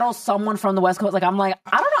battle someone from the West Coast? Like, I'm like,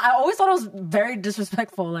 I don't know. I always thought it was very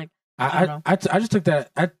disrespectful. Like, I just took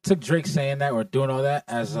that. I took Drake saying that or doing all that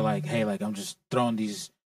as like, hey, like I'm just throwing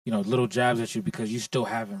these, little jabs at you because you still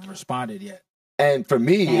haven't responded yet. And for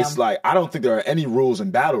me, it's like, I don't think there are any rules in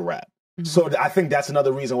battle rap. So I think that's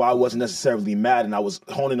another reason why I wasn't necessarily mad and I was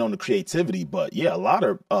honing on the creativity. But yeah, a lot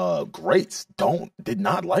of greats did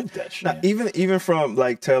not like that shit. Now, even from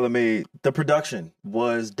like TaylorMade, the production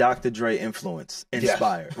was Dr. Dre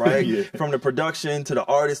inspired, right? From the production to the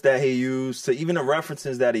artists that he used to even the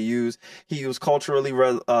references that he used culturally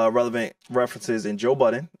relevant references in Joe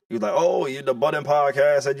Budden. He was like, "Oh, you the Budden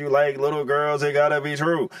podcast said you like little girls, it gotta be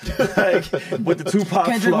true." Like with the Tupac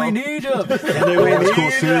Kendrick, flow. we need you.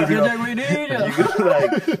 Kendrick, we need you.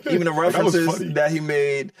 Like even the references that he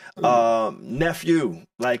made, nephew,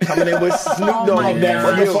 like coming in with Snoop Dogg.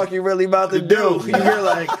 What the fuck you really about to do? You're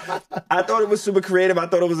like, I thought it was super creative. I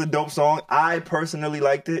thought it was a dope song. I personally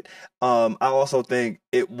liked it. I also think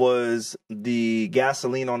it was the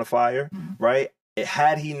gasoline on the fire, right?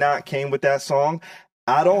 Had he not came with that song,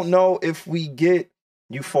 I don't know if we get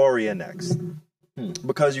Euphoria next.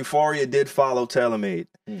 Because Euphoria did follow TaylorMade.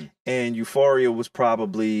 And Euphoria was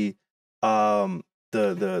probably the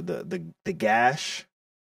gash.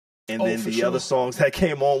 And then the other songs that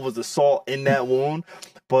came on was the salt in that wound.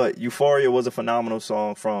 But Euphoria was a phenomenal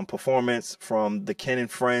song from performance, from the Ken and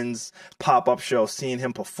Friends pop-up show, seeing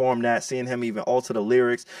him perform that, seeing him even alter the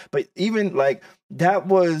lyrics. But even like that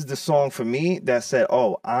was the song for me that said,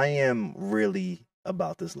 oh, I am really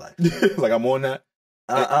about this life. Like I'm on that.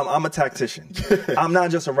 I'm a tactician. I'm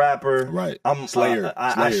not just a rapper. Right. I'm Slayer.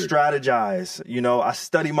 I strategize. I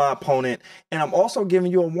study my opponent, and I'm also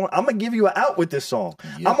giving you a warning. I'm gonna give you an out with this song.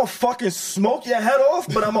 I'm gonna fucking smoke your head off,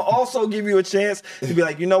 but I'm gonna also give you a chance to be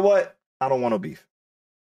like, you know what? I don't want no beef.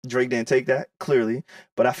 Drake didn't take that clearly,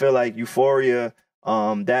 but I feel like Euphoria,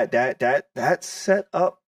 that set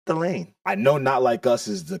up the lane. I know Not Like Us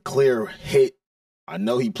is the clear hit. I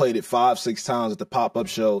know he played it 5-6 times at the pop-up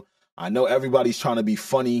show. I know everybody's trying to be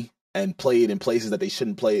funny and play it in places that they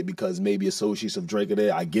shouldn't play it because maybe associates of Drake are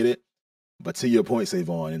there. I get it. But to your point,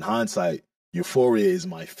 SaVon, in hindsight, Euphoria is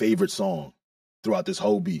my favorite song throughout this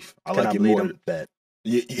whole beef. I like it more. Bet.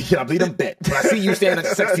 Yeah, I believe them bet. When I see you standing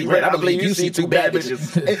like sexy red, I believe you see two bad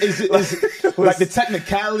bitches. It's like the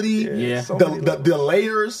technicality, the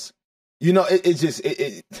layers.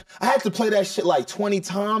 I had to play that shit like 20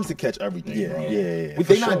 times to catch everything, bro. Yeah.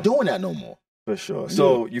 They're not doing that no more. For sure.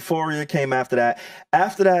 So Euphoria came after that.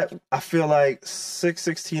 After that, I feel like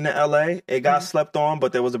 616 in LA, it got slept on,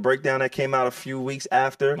 but there was a breakdown that came out a few weeks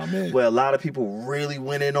after where a lot of people really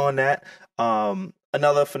went in on that.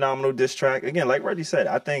 Another phenomenal diss track. Again, like Regi said,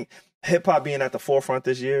 I think hip hop being at the forefront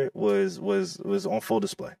this year was on full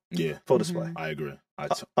display. Yeah. Full display. I agree.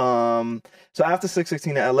 So after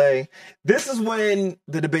 616 in LA, this is when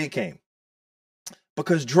the debate came.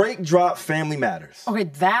 Because Drake dropped Family Matters. Okay,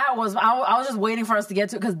 that was I was just waiting for us to get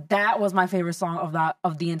to it because that was my favorite song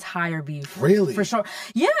of the entire beef. Really? For sure.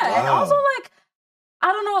 Yeah, wow. And also like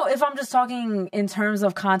I don't know if I'm just talking in terms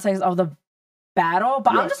of context of the battle,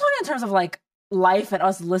 but I'm just talking in terms of like life and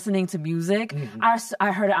us listening to music.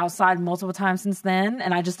 I heard it outside multiple times since then,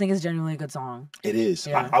 and I just think it's genuinely a good song. It is.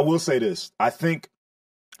 Yeah. I will say this. I think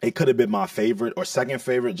it could have been my favorite or second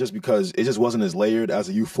favorite just because it just wasn't as layered as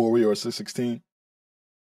a Euphoria or 616.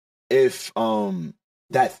 If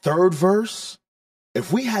that third verse,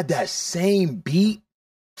 if we had that same beat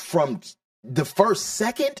from the first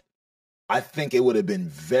second, I think it would have been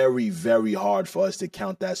very, very hard for us to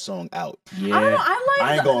count that song out. Yeah. I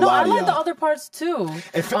don't know. I like the other parts too.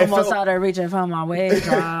 Almost out of reach and found my way.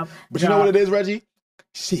 Drop. But you know what it is, Regi?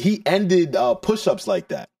 He ended push-ups like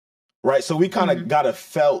that. Right, so we kind of got a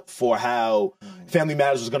felt for how Family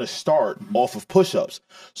Matters was going to start off of push-ups.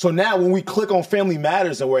 So now when we click on Family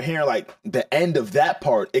Matters and we're hearing like the end of that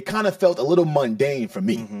part, it kind of felt a little mundane for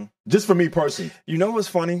me. Just for me personally. You know what's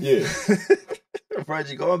funny? Yeah.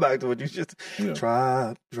 Regi, going back to what you just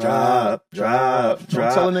drop. Don't tell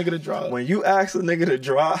a nigga to drop. When you ask a nigga to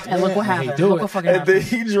drop, and look what happened. And then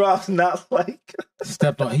he drops Not Like He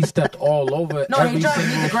stepped all over. No, he tried to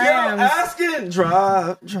beat the Grams. Asking,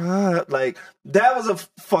 drive. Like, that was a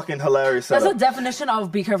fucking hilarious setup. That's a definition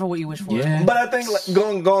of be careful what you wish for. Yeah. But I think,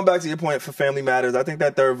 like, going back to your point for Family Matters, I think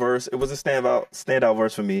that third verse, it was a standout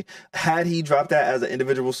verse for me. Had he dropped that as an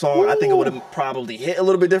individual song, I think it would have probably hit a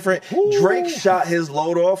little bit different. Drake shot his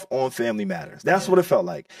load off on Family Matters. That's what it felt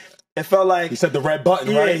like. It felt like he said the red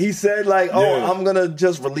button, right? Yeah, he said like, I'm gonna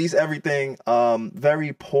just release everything.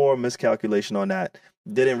 Very poor miscalculation on that.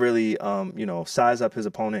 Didn't really, size up his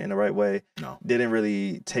opponent in the right way. No. Didn't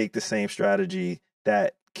really take the same strategy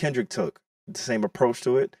that Kendrick took, the same approach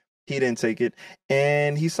to it. He didn't take it,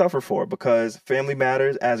 and he suffered for it because Family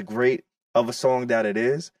Matters, as great of a song that it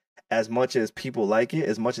is, as much as people like it,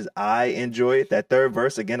 as much as I enjoy it, that third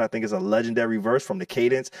verse, again, I think is a legendary verse from the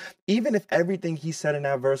cadence. Even if everything he said in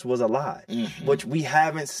that verse was a lie, which we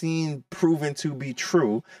haven't seen proven to be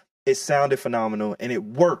true, it sounded phenomenal, and it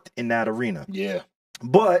worked in that arena. Yeah.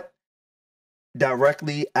 But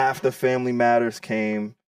directly after Family Matters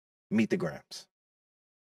came Meet the Grams.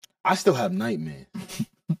 I still have nightmares.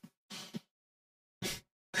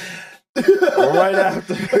 Right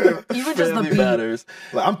after Even just the Family beat. Matters.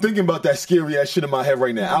 Like, I'm thinking about that scary ass shit in my head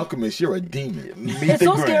right now. Alchemist, you're a demon. It's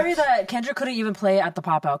so scary that Kendrick couldn't even play it at the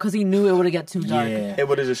pop out because he knew it would have get too dark. Yeah. It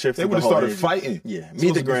would have just shifted. They would have the whole started energy. fighting. Yeah, It's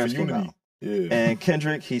Meet the supposed to be Grams for came unity. out. Yeah. And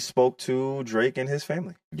Kendrick, he spoke to Drake and his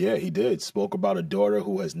family. Yeah, he did. Spoke about a daughter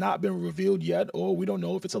who has not been revealed yet, or we don't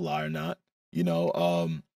know if it's a lie or not. You know,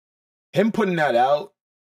 him putting that out,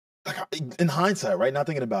 like, in hindsight, right? Not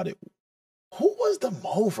thinking about it. Who was the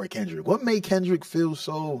mold for Kendrick? What made Kendrick feel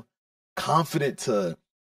so confident to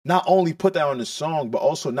not only put that on the song, but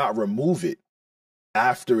also not remove it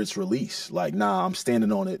after its release? Like, nah, I'm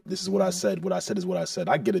standing on it. This is what I said. What I said is what I said.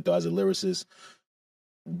 I get it, though, as a lyricist.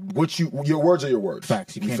 Your words are your words.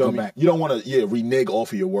 Facts. You can't feel go me? back. You don't want to renege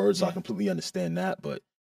off of your words. So I completely understand that. But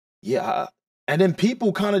yeah, and then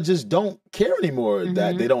people kind of just don't care anymore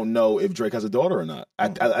that they don't know if Drake has a daughter or not.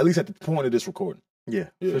 At least at the point of this recording. Yeah,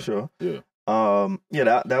 for sure. Yeah.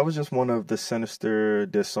 That was just one of the sinister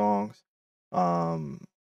diss songs.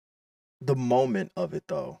 The moment of it,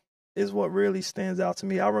 though, is what really stands out to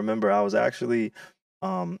me. I remember I was actually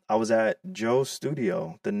I was at Joe's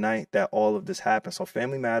studio the night that all of this happened. So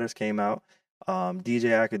Family Matters came out.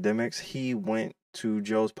 DJ Academics, he went to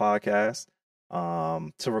Joe's podcast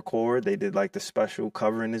to record. They did like the special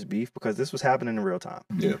covering this beef because this was happening in real time.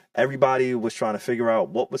 Yeah. Everybody was trying to figure out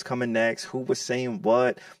what was coming next, who was saying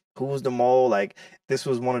what, who was the mole. Like, this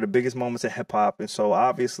was one of the biggest moments in hip hop. And so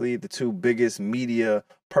obviously the two biggest media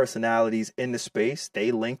personalities in the space,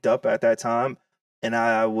 they linked up at that time. And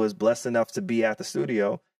I was blessed enough to be at the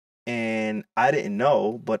studio. And I didn't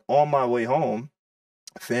know, but on my way home,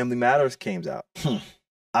 Family Matters came out.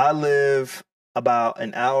 I live about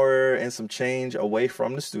an hour and some change away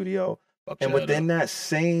from the studio. And within that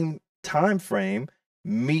same time frame,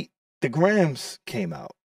 Meet the Grams came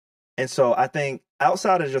out. And so I think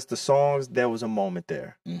outside of just the songs, there was a moment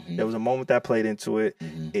there. There was a moment that played into it.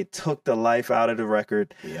 It took the life out of the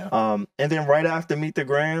record. Yeah. And then right after Meet the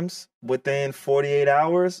Grams, within 48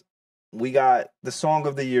 hours, we got the song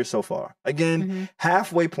of the year so far. Again,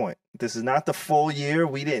 halfway point. This is not the full year.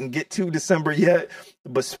 We didn't get to December yet.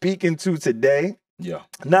 But speaking to today,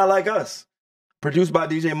 Not Like Us. Produced by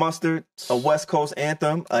DJ Mustard, a West Coast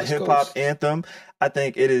anthem, a hip-hop anthem. I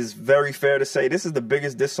think it is very fair to say this is the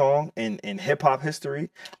biggest diss song in hip-hop history.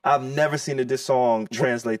 I've never seen a diss song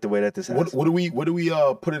translate the way that this has. What do we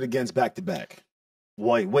put it against back to back?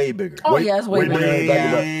 Way bigger. Oh, yeah, it's way bigger.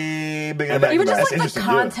 Way bigger. And Even just That's like the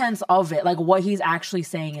contents of it, like what he's actually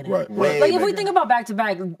saying in it. Right. Like if we think about back to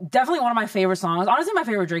back, definitely one of my favorite songs. Honestly, my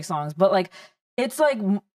favorite Drake songs. But like, it's like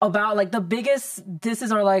about like the biggest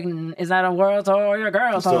disses are like, is that a world tour or your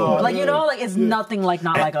girl tour? Like, you know, like it's nothing like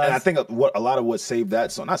Not Like Us. And I think a lot of what saved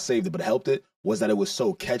that song, not saved it, but helped it, was that it was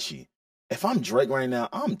so catchy. If I'm Drake right now,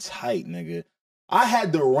 I'm tight, nigga. I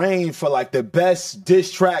had the reign for like the best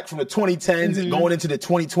diss track from the 2010s and going into the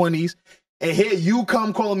 2020s. And here you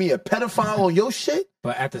come calling me a pedophile on your shit?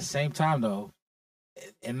 But at the same time, though,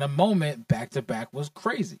 in the moment, back to back was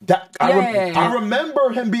crazy. I remember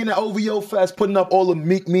him being at OVO Fest, putting up all the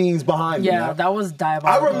meek means behind me. Yeah, that was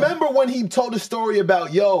diabolical. I remember when he told the story about,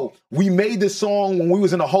 we made this song when we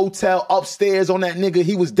was in a hotel upstairs on that nigga.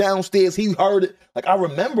 He was downstairs. He heard it. Like, I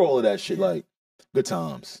remember all of that shit. Like, good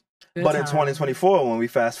times. Good But time. in 2024, when we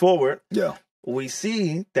fast forward, Yeah. we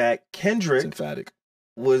see that Kendrick It's emphatic.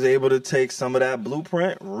 was able to take some of that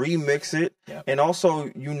blueprint, remix it, and also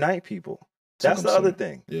unite people. That's the other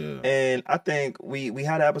thing. Yeah. And I think we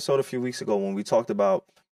had an episode a few weeks ago when we talked about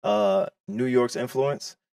New York's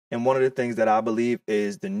influence. And one of the things that I believe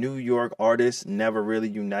is the New York artists never really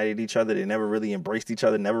united each other. They never really embraced each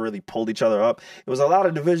other, never really pulled each other up. It was a lot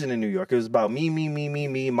of division in New York. It was about me,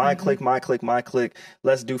 my clique, my clique, my clique.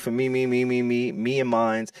 Let's do for me and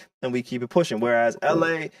mines, and we keep it pushing. Whereas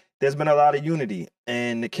LA, there's been a lot of unity.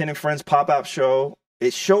 And the Ken and Friends pop-up show,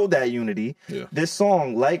 it showed that unity. Yeah. This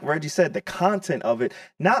song, like Reggie said, the content of it,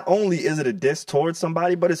 not only is it a diss towards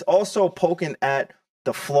somebody, but it's also poking at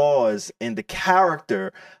the flaws in the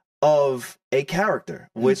character of a character,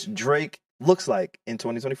 which Drake looks like in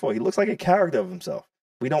 2024. He looks like a character of himself.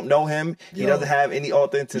 We don't know him. He doesn't have any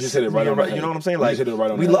authenticity. You just hit it right on the head. You know what I'm saying? Like,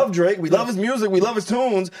 we love Drake. We love his music. We love his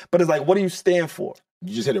tunes. But it's like, what do you stand for?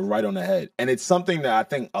 You just hit it right on the head. And it's something that I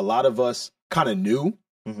think a lot of us kind of knew,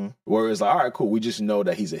 where it's like, all right, cool. We just know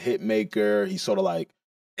that he's a hit maker. He's sort of like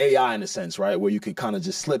AI in a sense, right? Where you could kind of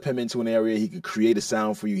just slip him into an area. He could create a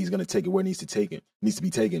sound for you. He's going to take it where it needs to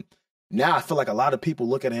be taken. Now I feel like a lot of people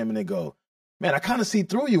look at him and they go, man, I kind of see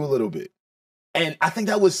through you a little bit. And I think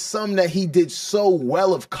that was something that he did so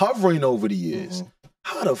well of covering over the years.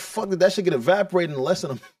 How the fuck did that shit get evaporated in less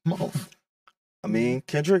than a month? I mean,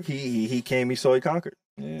 Kendrick, he came, he saw, he conquered.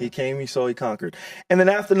 Yeah. He came, he saw, he conquered. And then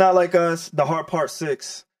after Not Like Us, The Heart Part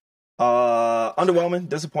 6, underwhelming,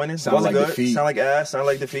 disappointing. Wasn't like good. Defeat. Sound like ass. Sound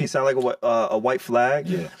like defeat. Sound like a white flag.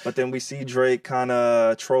 Yeah. But then we see Drake kind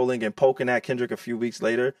of trolling and poking at Kendrick a few weeks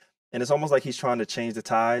later. And it's almost like he's trying to change the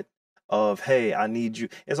tide of, hey, I need you.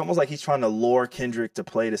 It's almost like he's trying to lure Kendrick to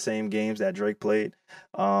play the same games that Drake played.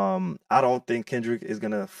 I don't think Kendrick is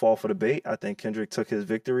going to fall for the bait. I think Kendrick took his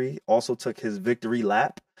victory, also took his victory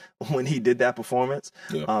lap when he did that performance.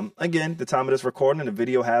 Yeah. Again, the time of this recording, the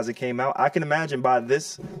video hasn't came out. I can imagine by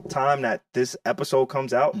this time that this episode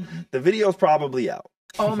comes out, the video's probably out.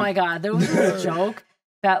 Oh my God. There was a joke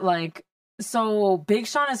that so Big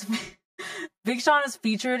Sean is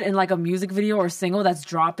featured in like a music video or single that's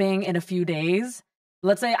dropping in a few days.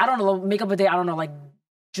 Let's say, I don't know, make up a date, I don't know, like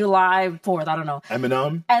July 4th, I don't know.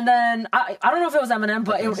 Eminem. And then, I don't know if it was Eminem,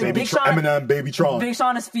 but it was Big Sean. Eminem, Baby Tron. Big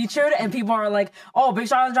Sean is featured, and people are like, oh, Big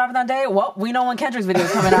Sean is dropping that day? Well, we know when Kendrick's video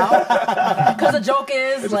is coming out. Because the joke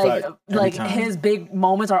is, like his big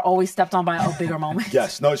moments are always stepped on by a bigger moment.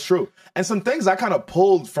 Yes, no, it's true. And some things I kind of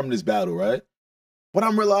pulled from this battle, right? What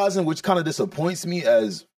I'm realizing, which kind of disappoints me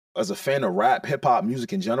as a fan of rap, hip-hop,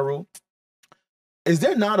 music in general, is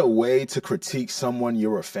there not a way to critique someone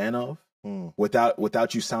you're a fan of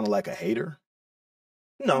without you sounding like a hater?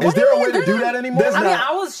 No. Is there a way to do that anymore? I mean,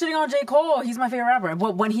 I was shitting on J. Cole. He's my favorite rapper.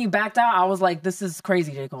 But when he backed out, I was like, this is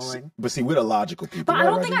crazy, J. Cole. But see, we're the logical people. But I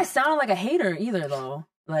don't think I sounded like a hater either, though.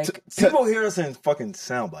 Like, people hear us in fucking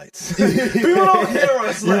sound bites. People don't hear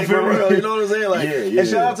us like for real. You know what I'm saying? Like, and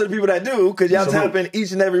shout out to the people that do, because y'all tap in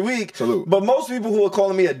each and every week. Salute. But most people who are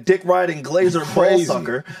calling me a dick riding glazer ball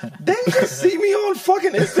sucker, they just see me on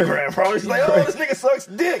fucking Instagram, bro. It's like, oh, this nigga sucks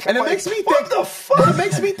dick. And it makes me think, the fuck? But it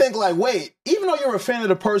makes me think like, wait, even though you're a fan of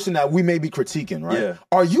the person that we may be critiquing, right? Yeah.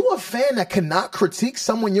 Are you a fan that cannot critique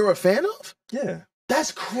someone you're a fan of? Yeah.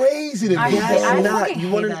 That's crazy to me. I not. You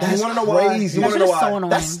want to know why? Crazy. You want to know why? So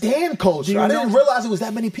that's stan culture. I didn't realize it was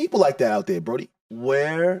that many people like that out there, Brody.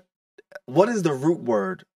 What is the root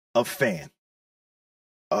word of fan?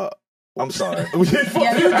 I'm sorry.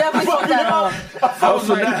 Yeah, you definitely fucked that up. I'm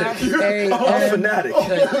fanatic.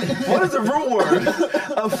 What is the root word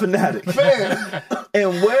of fanatic? Fan.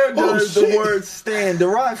 And where does the word stan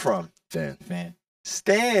derive from? Fan.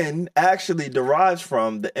 Stan actually derives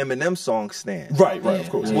from the Eminem song Stan. Right, of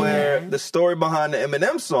course. Where the story behind the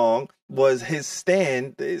Eminem song was his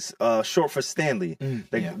Stan is short for Stanley.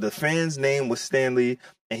 The fan's name was Stanley,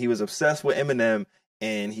 and he was obsessed with Eminem,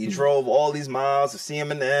 and he drove all these miles to see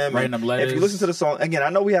Eminem. Writing them letters. If you listen to the song, again,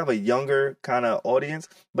 I know we have a younger kind of audience,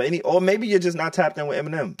 but or maybe you're just not tapped in with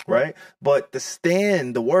Eminem, right? But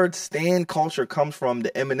the word Stan culture comes from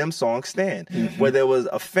the Eminem song Stan, where there was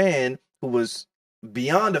a fan who was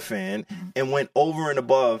beyond a fan and went over and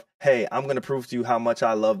above, hey, I'm going to prove to you how much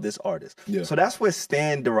I love this artist. Yeah. So that's where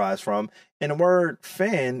stan derives from. And the word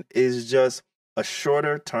fan is just a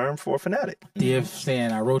shorter term for fanatic. Dear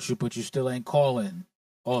Stan, I wrote you, but you still ain't calling.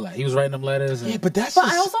 All that. He was writing them letters. And... Yeah, but that's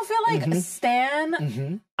I also feel like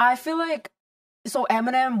stan, I feel like, so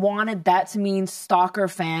Eminem wanted that to mean stalker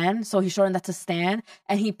fan, so he shortened that to stan,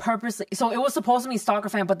 and he purposely, so it was supposed to mean stalker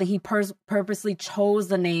fan, but then he purposely chose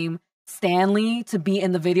the name Stanley to be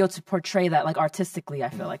in the video to portray that, like, artistically, I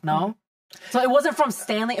feel like, no? So it wasn't from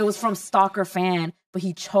Stanley, it was from stalker fan, but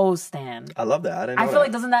he chose Stan. I love that. I feel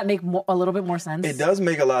like, doesn't that make a little bit more sense? It does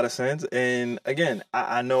make a lot of sense. And again,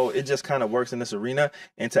 I know it just kind of works in this arena.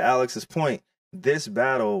 And to Alex's point, this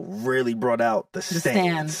battle really brought out the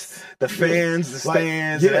stands. The fans, the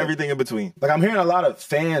stands, Like, and everything in between. Like, I'm hearing a lot of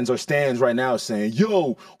fans or stands right now saying,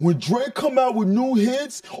 yo, when Drake come out with new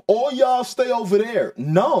hits, all y'all stay over there.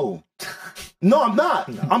 No, I'm not.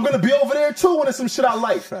 I'm going to be over there, too, when it's some shit I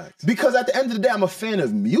like. Facts. Because at the end of the day, I'm a fan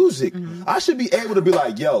of music. I should be able to be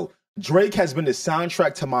like, yo, Drake has been the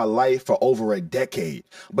soundtrack to my life for over a decade.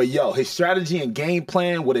 But, yo, his strategy and game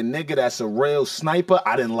plan with a nigga that's a real sniper,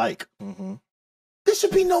 I didn't like. There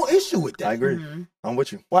should be no issue with that. I agree. I'm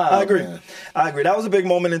with you. Wow, I agree. man. I agree. That was a big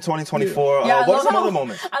moment in 2024. Yeah, What are some other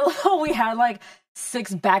moments? I love how we had like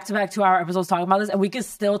 6 back-to-back 2-hour episodes talking about this, and we could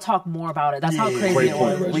still talk more about it. That's how crazy Great it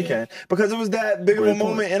point, was. Regi. We can, because it was that big of a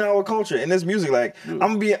moment in our culture, in this music. Like,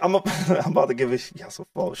 I'm about to give y'all some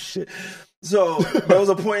false shit. So there was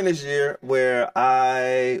a point this year where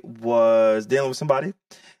I was dealing with somebody,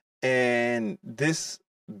 and this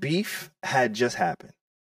beef had just happened.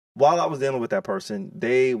 While I was dealing with that person,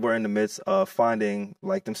 they were in the midst of finding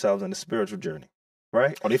like themselves in a spiritual journey,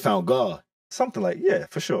 right? Oh, they found God. Something like, yeah,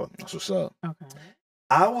 for sure. That's what's up. Okay.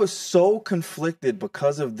 I was so conflicted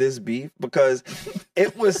because of this beef, because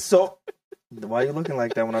it was so... Why are you looking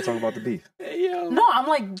like that when I talk about the beef? No, I'm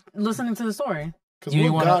like listening to the story. Because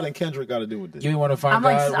what God and Kendrick got to do with this? You want to find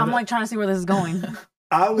I'm like trying to see where this is going.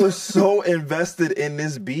 I was so invested in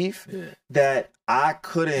this beef that I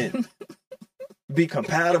couldn't be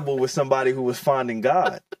compatible with somebody who was finding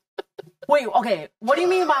God. Wait, okay. What do you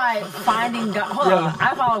mean by finding God? Hold on. I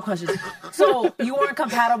have a follow-up questions. So you weren't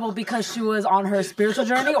compatible because she was on her spiritual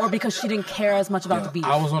journey, or because she didn't care as much about the beef?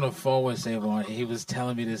 I was on the phone with SaVon, and he was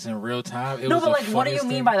telling me this in real time. It No, was but like, what do you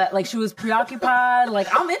mean by that? Like, she was preoccupied? Like,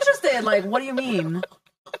 I'm interested. Like, what do you mean?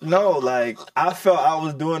 No, like, I felt I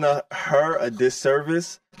was doing her a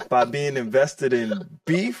disservice by being invested in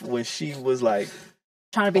beef when she was like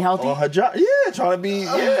Trying to be healthy? on her job. Yeah, trying to be,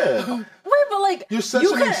 yeah. Wait, but like, You're such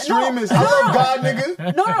an extremist. I love God,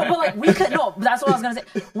 nigga. No, but like, we could, no, that's what I was going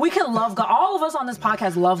to say. We can love God. All of us on this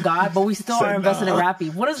podcast love God, but we still are invested in rap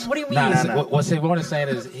beef. What do you mean? What SaVon is saying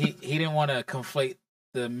is he didn't want to conflate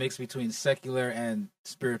the mix between secular and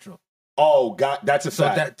spiritual. Oh, God, that's a So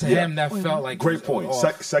fact. that to him, that felt like Great point.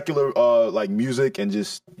 off. Secular, like music and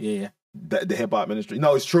just Yeah. the hip hop ministry.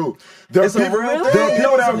 No, it's true. There are It's a people, real there thing. are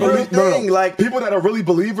people It's that a are real really thing. Like, people that are really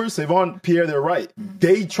believers. SaVon, Pierre, they're right.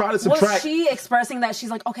 They try to subtract. Was she expressing that she's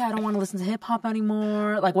like, okay, I don't want to listen to hip hop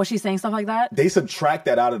anymore? Like, was she saying stuff like that? They subtract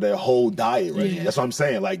that out of their whole diet, right? Yeah. That's what I'm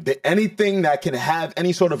saying. Like anything that can have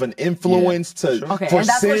any sort of an influence to Okay, for and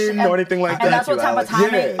that's what sin or anything like that. And that's what type of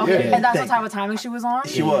timing. Yeah, Okay, yeah. and that's what Thank type of timing she was on.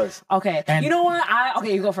 she was. Okay, And- you know what?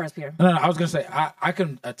 Okay, you go first, Pierre. No, I was gonna say I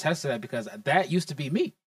can attest to that because that used to be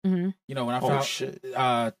me. Mm-hmm. You know, when I Oh, found shit.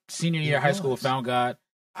 senior year of high school, found God.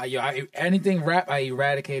 I anything rap, I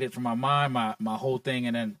eradicated from my mind, my whole thing,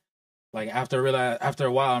 and then like after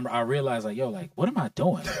a while, I realized like, yo, like what am I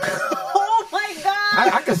doing? Oh my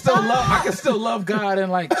god! I can still love God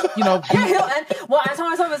and like you know. Yeah, what I tell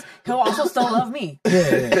myself is he'll also still love me. Yeah.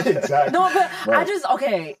 Exactly. No, but Right. I just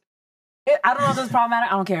I don't know if this is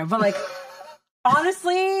problematic. I don't care, but like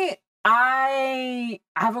honestly, I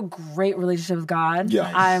have a great relationship with God.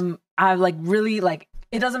 Yeah. I like really like.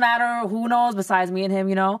 It doesn't matter who knows besides me and him,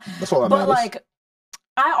 you know. That's all that But matters. like,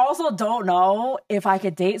 I also don't know if I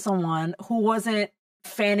could date someone who wasn't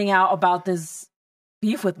fanning out about this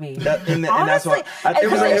beef with me. And that's Honestly, what it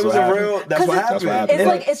was a real. That's what happened. It's And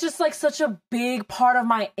like it's just like such a big part of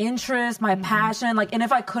my interest, my passion. Like, and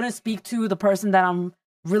if I couldn't speak to the person that I'm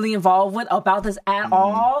really involved with about this at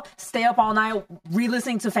all, stay up all night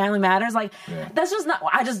re-listening to Family Matters, like that's just not.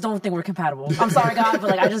 I just don't think we're compatible. I'm sorry, God,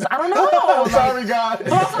 but like I don't know. Like, Sorry, God.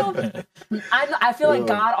 but also, I feel like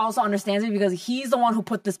God also understands me because He's the one who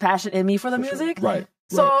put this passion in me for the music. Right.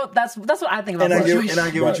 So that's what I think about. And I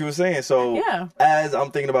it. get what you were saying. So Yeah. as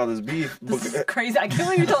I'm thinking about this beef, This is crazy. I can't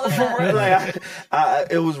believe you told us that.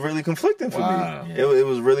 like, it was really conflicting for Wow. me. It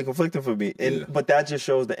was really conflicting for me, and but that just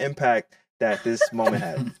shows the impact that this moment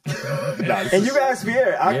had. And you guys,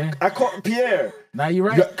 Pierre, I caught Pierre. Now you're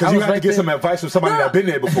right. Because you have to get some advice from somebody that's been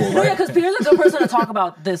there before, No, yeah, right? because Pierre's a good person to talk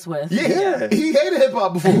about this with. Yeah. He hated hip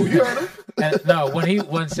hop before. You heard him? And, no, when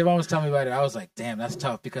SaVon was telling me about it, I was like, damn, that's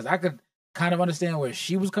tough because I could kind of understand where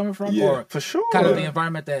she was coming from, Yeah, or for sure. kind of the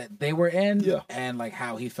environment that they were in, Yeah. and like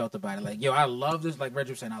how he felt about it. Like, yo, I love this. Like Regi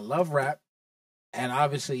was saying, I love rap, and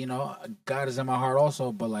obviously, you know, God is in my heart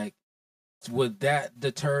also. But like, would that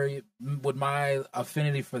deter you? Would my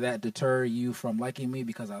affinity for that deter you from liking me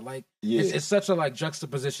because I like? Yeah. It's such a like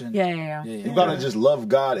juxtaposition. Yeah. You gotta just love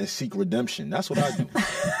God and seek redemption. That's what I do.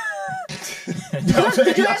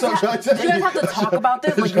 Did you guys have to talk about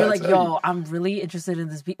this? Like, you're like, yo, I'm really interested in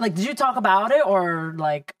this. Like, did you talk about it or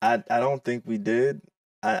like? I don't think we did.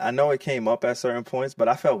 I know it came up at certain points, but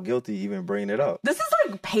I felt guilty even bringing it up. This is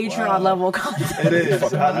like Patreon level content. It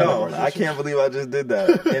is. I know. I can't believe I just did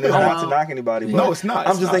that. And it's not to knock anybody. But no, it's not.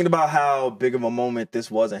 I'm just thinking about how big of a moment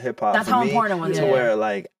this was in hip hop. That's how important it was. To where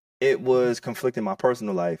like it was conflicting my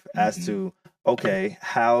personal life as to, okay,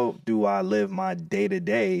 how do I live my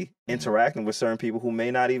day-to-day interacting with certain people who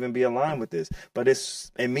may not even be aligned with this? But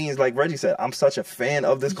it means, like Reggie said, I'm such a fan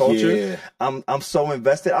of this culture. Yeah. I'm so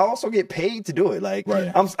invested. I also get paid to do it. Like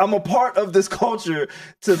I'm a part of this culture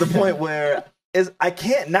to the point where I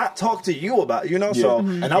can't not talk to you about it, you know? So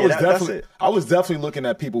and I was definitely looking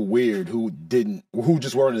at people weird who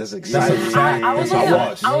just weren't as excited. I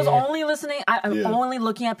was only listening. I'm only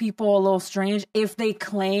looking at people a little strange if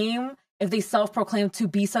they self-proclaim to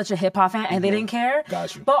be such a hip-hop fan and they didn't care.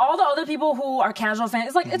 Got you. But all the other people who are casual fans,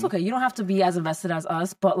 it's like, it's okay. You don't have to be as invested as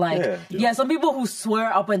us. But like, some people who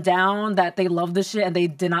swear up and down that they love this shit and they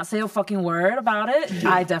did not say a fucking word about it,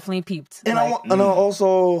 I definitely peeped. And I'll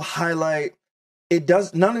also highlight,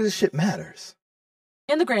 none of this shit matters.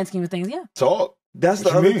 In the grand scheme of things, yeah. Talk. That's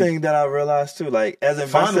the other thing that I realized too. Like, as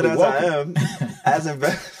invested as I am,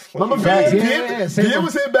 remember Midyear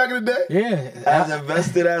was here back in the day? Yeah. As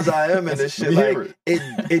invested as I am in this shit, like,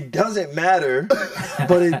 it doesn't matter,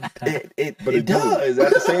 but it does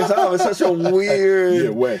at the same time. It's such a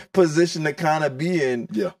weird position to kind of be in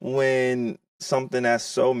when something that's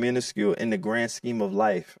so minuscule in the grand scheme of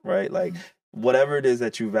life, right? Like, whatever it is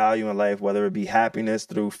that you value in life, whether it be happiness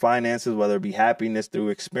through finances, whether it be happiness through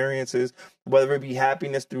experiences, whether it be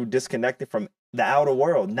happiness through disconnecting from the outer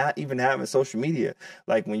world, not even having social media.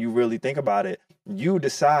 Like, when you really think about it, you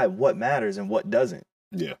decide what matters and what doesn't.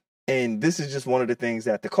 Yeah. And this is just one of the things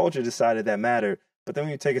that the culture decided that mattered. But then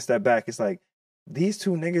when you take a step back, it's like, these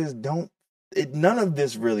two niggas none of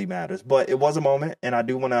this really matters. But it was a moment, and I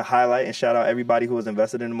do want to highlight and shout out everybody who was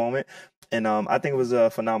invested in the moment. And I think it was a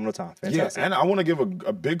phenomenal time. Fantastic. Yeah, and I want to give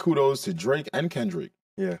a big kudos to Drake and Kendrick.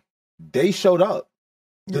 Yeah. They showed up.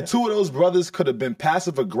 The two of those brothers could have been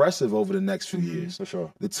passive-aggressive over the next few years. For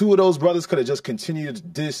sure. The two of those brothers could have just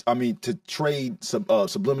continued to trade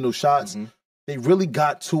subliminal shots. They really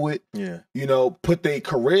got to it. Yeah. You know, put their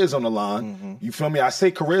careers on the line. You feel me? I say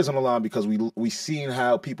careers on the line because we seen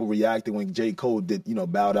how people reacted when J. Cole did,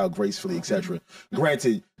 bowed out gracefully, etc.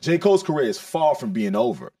 Granted, J. Cole's career is far from being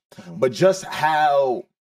over. But just how,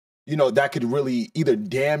 that could really either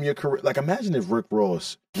damn your career. Like, imagine if Rick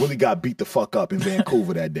Ross really got beat the fuck up in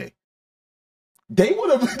Vancouver that day. They would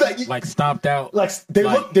have like stomped out. Like they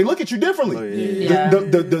look at you differently.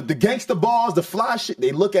 The gangster bars, the fly shit,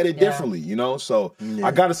 they look at it differently, So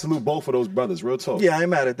I gotta salute both of those brothers. Real talk. Yeah, I ain't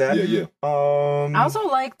mad at that. Yeah. I also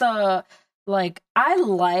like I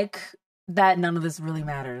like that none of this really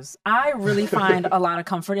matters. I really find a lot of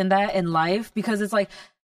comfort in that in life because it's like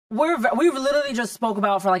we literally just spoke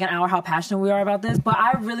about for like an hour how passionate we are about this, but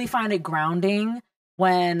I really find it grounding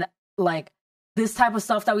when like this type of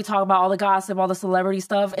stuff that we talk about, all the gossip, all the celebrity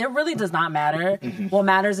stuff, it really does not matter. What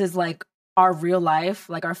matters is like our real life,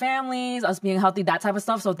 like our families, us being healthy, that type of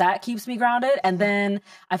stuff. So that keeps me grounded. And then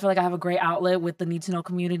I feel like I have a great outlet with the Need to Know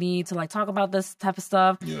community to like talk about this type of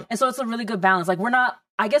stuff. Yeah. And so it's a really good balance. Like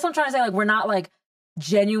I guess I'm trying to say like we're not like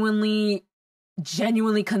genuinely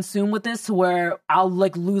consumed with this to where I'll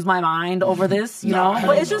like lose my mind over this, you know?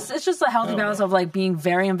 But it's just a healthy balance of like being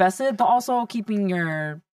very invested, but also keeping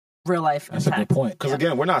your real life That's intact. a good point. Because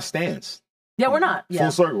again, we're not stans. Yeah, we're not. Yeah.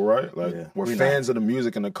 Full circle, right? Like we're fans of the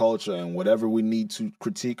music and the culture, and whatever we need to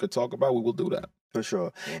critique or talk about, we will do that. For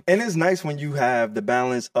sure. And it's nice when you have the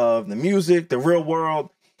balance of the music, the real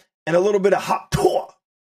world, and a little bit of Hawk Tuah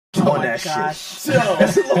on that shit. So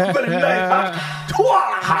it's a little bit of nice Hawk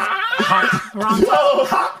Tuah.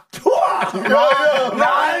 Hawk Tuah. No,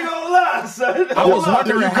 I ain't gonna lie, son. I was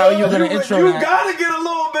wondering how you were gonna intro that. You gotta get a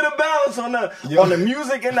little bit of balance on the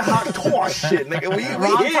music and the Hawk Tuah shit, nigga. We here.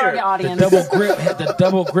 Target audience. The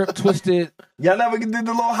double grip twisted. Y'all never did the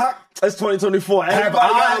little Hawk? That's 2024. Have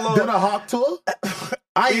I done a Hawk Tuah?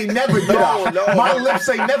 I ain't never done My lips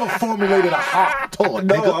ain't never formulated a Hawk Tuah,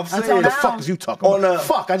 nigga. No, I'm saying what the fuck is you talking about?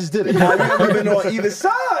 Fuck, I just did it. Have you ever been on either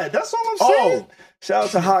side? That's all I'm saying. Shout out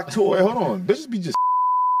to Hawk Tuah. Wait, hold on. Bitches be just...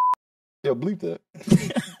 Yo, bleep that.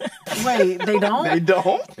 Wait, they don't?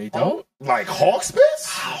 They don't? Like Hawk spits?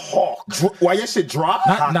 Hawk. Why your shit drop?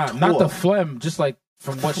 Not the phlegm, just like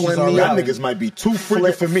from what she's already... Y'all niggas might be too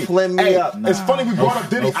freaky for me. Phlegm me up. It's funny we brought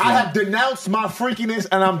up Diddy. I have denounced my freakiness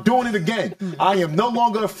and I'm doing it again. I am no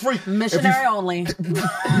longer a freak. Missionary only. Reggie,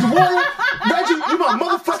 you my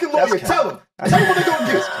motherfucking lawyer. Tell him. Tell me what they gonna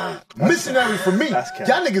get. Missionary for me. That's cat.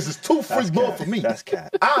 Y'all niggas is too freak ball for me. That's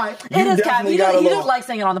cat. All right. It is cap. He just likes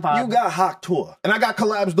saying it on the pod. You got Hawk Tuah. And I got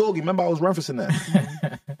Collabs Doggy. Remember I was referencing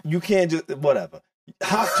that. You can't just, whatever.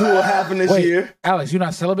 Hawk Tuah happened this year. Alex, you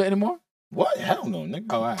not celibate anymore? What? Hell no, nigga.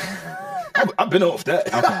 Oh, all right. I've been off that.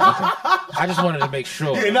 Okay. I just wanted to make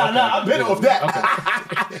sure. Yeah, nah, I've been off that.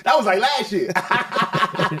 Okay. That was like last year.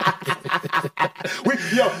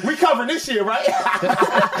 we covering this year, right?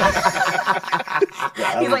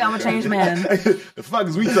 He's like, I'm a changed man. The fuck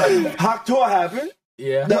is we talking about? Hawk Tuah happened.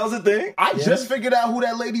 Yeah. That was the thing. I just figured out who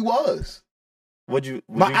that lady was.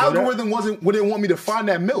 My algorithm wouldn't want me to find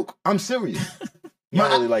that milk. I'm serious. You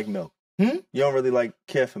don't really like milk. You don't really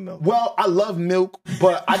care for milk. Well, I love milk,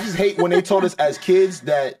 but I just hate when they told us as kids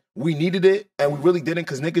that we needed it and we really didn't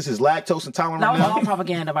because niggas is lactose intolerant. That was all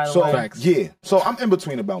propaganda, by the way. Facts. Yeah. So I'm in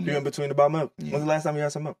between about milk. You're in between about milk. Yeah. When's the last time you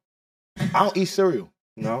had some milk? I don't eat cereal.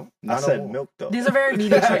 No, I said milk though. These are very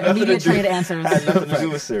media trained answers. I had nothing to do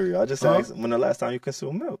with cereal. I just asked when the last time you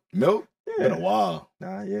consumed milk. Milk? Yeah. Been a while.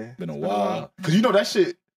 Been a while. Because you know that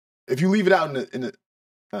shit. If you leave it out in the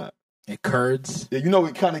it curds. Yeah, you know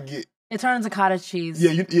it kind of get. It turns to cottage cheese.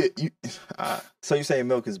 Yeah, so you're saying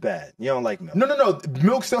milk is bad? You don't like milk? No.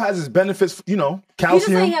 Milk still has its benefits. You know, calcium. He's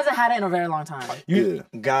just saying he hasn't had it in a very long time.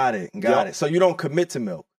 Got it. So you don't commit to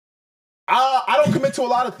milk? I don't commit to a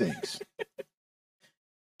lot of things.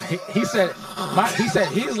 He said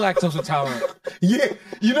he's lactose intolerant. Yeah,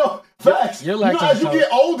 you know, facts. You're lactose as you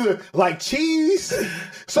get older, like cheese,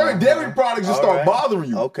 certain dairy products just start bothering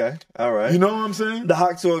you. Okay, all right. You know what I'm saying? The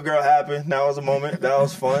Hawk Tuah girl happened. That was a moment. That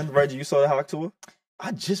was fun. Reggie, you saw the Hawk Tuah?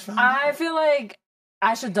 I just found out. I feel like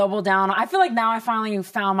I should double down. I feel like now I finally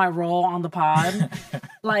found my role on the pod.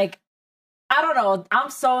 Like, I don't know. I'm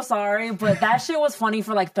so sorry, but that shit was funny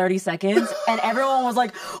for like 30 seconds, and everyone was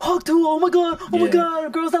like, Hawk Tuah, oh my god,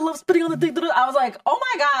 girls that love spitting on the dick. I was like, oh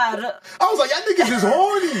my god. I was like, y'all niggas is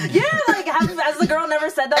horny. Yeah, like, has the girl never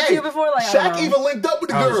said that to you before? Like, Shaq even linked up with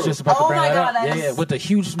the girl. I was just about to bring that up. That's... Yeah, with a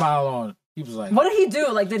huge smile on. He was like, what did he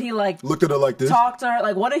do? Like, did he like looked at her like this? Talk to her?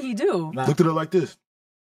 Like, what did he do? Looked at her like this.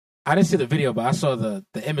 I didn't see the video, but I saw the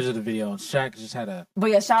image of the video, and Shaq just had a.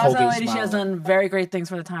 But yeah, shout out to that lady. Smile. She has done very great things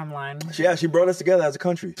for the timeline. Yeah, she brought us together as a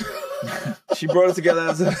country. She brought us together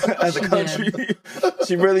as a country.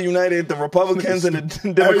 She really united the Republicans and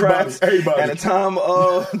the Democrats. Everybody. At the time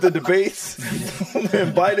of the debates, when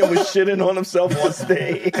Biden was shitting on himself on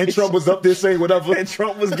stage, and Trump was up there saying whatever, and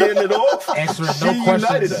Trump was getting it off, answering no questions.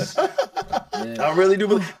 United us. Yeah. I really do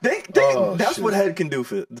believe. That's what head can do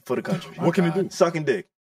for the country. What can it do? Sucking dick.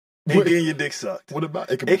 And getting your dick sucked. What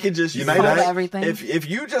about it? Can just unite everything. If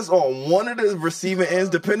you just on one of the receiving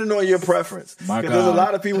ends, depending on your preference, because there's a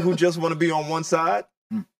lot of people who just want to be on one side.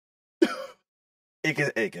 It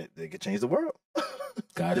can change the world.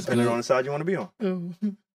 Depending on the side you want to be on.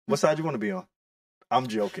 What side you want to be on? I'm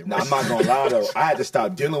joking. Nah, I'm not gonna lie though. I had to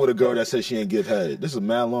stop dealing with a girl that said she ain't give head. This is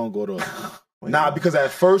mad long ago though. Because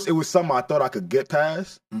at first it was something I thought I could get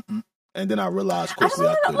past. And then I realized quickly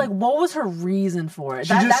I couldn't. Like, what was her reason for it?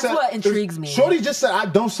 That's what intrigues me. Shorty just said, I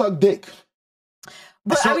don't suck dick.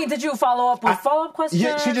 But, I mean, did you follow up with follow-up questions?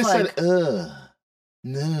 Yeah, she just said,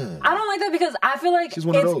 no. I don't like that because I feel like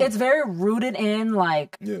it's very rooted in,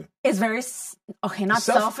 like, it's very, not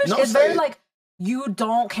selfish. No, it's very, like, you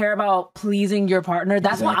don't care about pleasing your partner.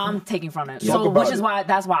 That's what I'm taking from it. So, that's why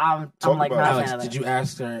I'm like, not a fan of it. Did you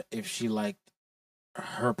ask her if she liked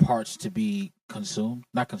her parts to be consumed?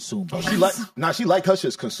 Not consumed, but she liked her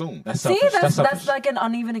shit's consumed. That's that's like an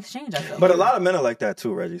uneven exchange, I feel. But a lot of men are like that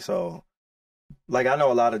too, Reggie. So, like, I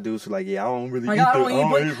know a lot of dudes who like, I don't really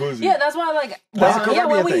eat pussy. Yeah, that's why, like, that's a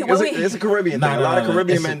Caribbean thing. It's a Caribbean thing. A lot of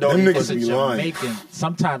Caribbean men don't eat pussy. Jamaican.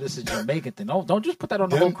 Sometimes it's a Jamaican thing. Don't just put that on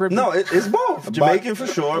the whole Caribbean. No, it's both. Jamaican for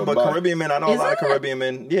sure, but Caribbean men, I know a lot of Caribbean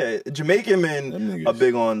men. Yeah, Jamaican men are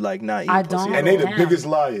big on, like, not eating pussy. And they the biggest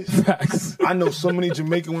liars. I know so many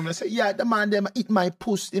Jamaican women that say, the man them eat my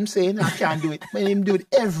pussy. Him saying, I can't do it. Man, him do it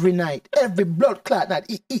every night. Every blood clot night.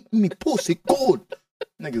 He eat me pussy good.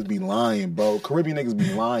 Niggas be lying, bro. Caribbean niggas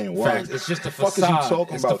be lying. Why? Facts. It's just a facade. Fuck is you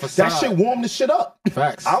talking about? That shit warm the shit up.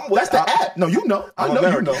 Facts. That's the app. No, you know. I know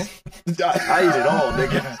you know. I eat it all,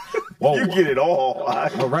 nigga. Whoa. You get it all.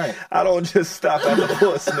 All right. I don't just stop at the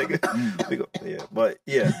puss, nigga. Yeah, but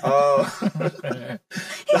yeah.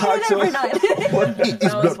 He did it every night.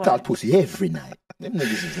 It's blood clot pussy every night. Them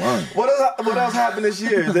niggas is lying. What else happened this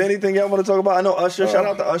year? Is there anything y'all want to talk about? I know Usher. Shout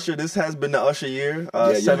out to Usher. This has been the Usher year.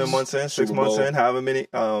 7 months in, 6 months in, however many.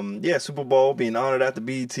 Super Bowl, being honored at the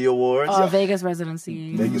BET Awards. Vegas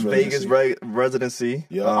residency. Vegas residency.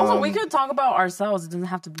 Yeah. Also, we could talk about ourselves. It doesn't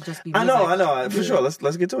have to just be music. I know. For sure.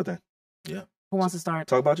 Let's get to it then. Yeah. Who wants to start?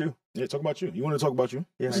 Talk about you. Yeah, talk about you. You want to talk about you?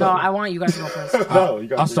 Yeah. No, I want you guys to go first. No, you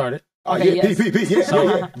got I'll start it. Okay, yeah, yes.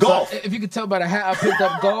 yeah. Golf. If you could tell by the hat I picked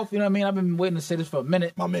up, golf. You know what I mean? I've been waiting to say this for a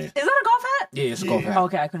minute. My man. Is that a golf hat? Yeah, it's a golf hat.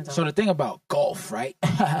 Okay, I couldn't tell. So the thing about golf, right?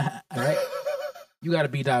 Right? You got to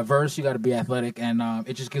be diverse. You got to be athletic, and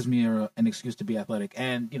it just gives me an excuse to be athletic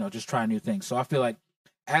and just try new things. So I feel like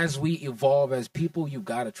as we evolve as people, you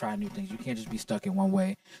got to try new things. You can't just be stuck in one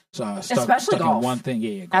way. So Especially stuck golf. in one thing.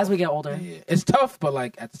 Yeah, golf. As we get older, Yeah. It's tough, but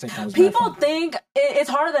like at the same time, it's mad people fun. think it's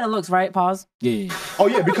harder than it looks. Right? Pause. Yeah. Oh,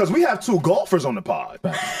 yeah, because we have 2 golfers on the pod.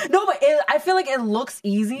 No, but I feel like it looks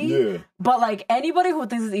easy. Yeah. But like anybody who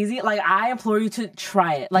thinks it's easy, like I implore you to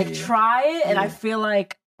try it. Like try it, and I feel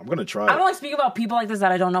like I'm going to try I it. don't like speak about people like this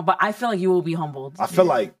that I don't know, but I feel like you will be humbled. I feel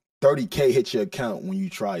like 30K hits your account when you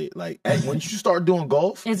try it. Like, when you start doing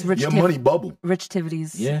golf, It's rich your tip- money bubble. Rich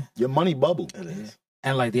activities. Yeah. Your money bubble. It is.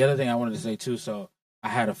 And like the other thing I wanted to say too, so I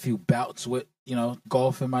had a few bouts with,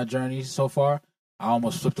 golf in my journey so far. I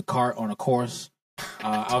almost flipped a cart on a course.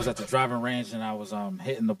 I was at the driving range and I was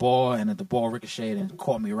hitting the ball and the ball ricocheted and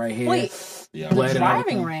caught me right here. Wait, Yeah. the Bled and driving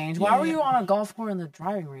everything. range. Why were you on a golf course in the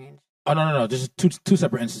driving range? Oh no, just two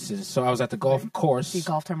separate instances. So I was at the golf course See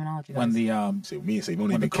golf terminology. when guys. the See, me and say, we don't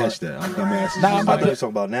When even the car- catch that. I'm dumbass. Nah, I'm I about thought you to- were talking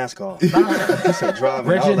about NASCAR. He said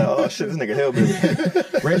driving. I was Regi- like, oh shit, this nigga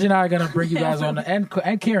hillbilly. Reggie and I are gonna bring you guys on the and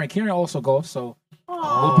Karen. Karen also golfs, so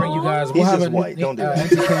we'll bring you guys. We'll He's have just a white. Don't do that.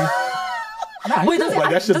 NTK. Nah, Wait, does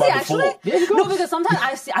Like, that shit does he by actually? default. Yeah, he No, goes. because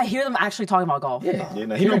sometimes I hear them actually talking about golf. Yeah, Yeah,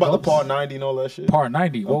 nah, he know about the par 90 and all that shit. Par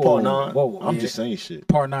 90. Whoa, Par whoa, 9. whoa, I'm yeah. just saying shit.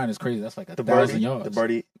 Par 9 is crazy. That's like The 1,000 birdie. yards. The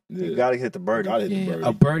birdie. Yeah. You gotta hit the birdie. Gotta hit the Yeah, birdie.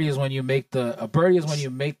 a birdie is when you make the. A birdie is when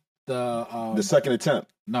you make the. The second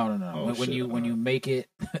attempt. No. Oh, when shit. you make it.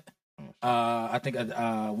 I think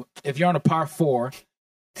if you're on a par 4,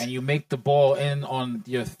 and you make the ball in on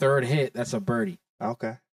your third hit, that's a birdie.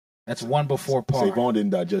 Okay. That's one before par. SaVon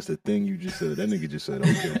didn't digest the thing you just said. That nigga just said,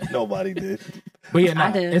 okay. Nobody did. But yeah,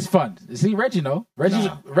 I did. it's fun. See, Reggie, no. Reggie's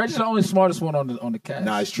the only smartest one on the cast.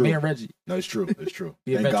 Nah, it's true. Me and Reggie. No, it's true. It's true.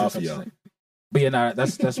 The Thank God adventurous, for I'm y'all. saying. But yeah, nah,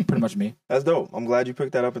 that's pretty much me. That's dope. I'm glad you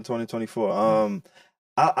picked that up in 2024.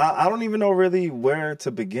 I don't even know really where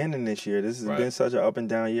to begin in this year. This has Right. been such an up and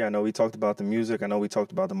down year. I know we talked about the music. I know we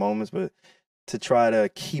talked about the moments, but to try to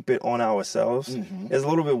keep it on ourselves is a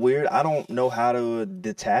little bit weird. I don't know how to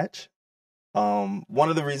detach. One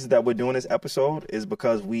of the reasons that we're doing this episode is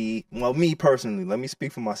because me personally, let me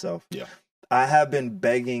speak for myself. Yeah. I have been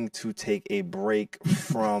begging to take a break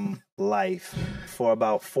from life for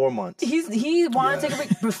about 4 months. He wanted to take a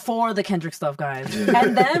break before the Kendrick stuff, guys.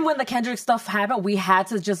 And then when the Kendrick stuff happened, we had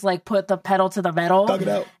to just like put the pedal to the metal. Thug it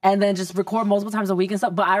out. And then just record multiple times a week and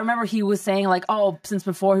stuff. But I remember he was saying like, oh, since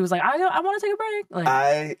before he was like, I want to take a break.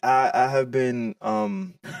 Like, I have been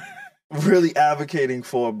really advocating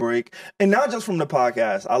for a break, and not just from the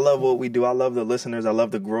podcast. I love what we do. I love the listeners. I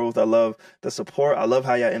love the growth. I love the support. I love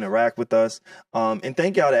how y'all interact with us. And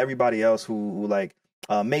thank y'all to everybody else who like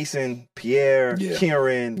Mason, Pierre, Yeah.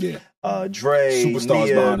 Kieran, Yeah. Dre, Superstars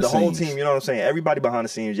Nia, behind the whole scenes. team. You know what I'm saying? Everybody behind the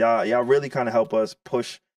scenes. Y'all really kind of help us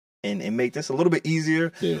push and make this a little bit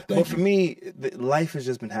easier. Yeah, But thank for you. me, life has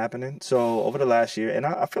just been happening. So over the last year, and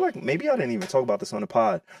I feel like maybe I didn't even talk about this on the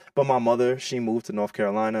pod, but my mother, she moved to North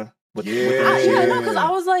Carolina. With Yeah. the because I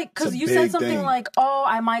was like, because It's a you said big something thing. like, oh,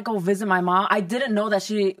 I might go visit my mom. I didn't know that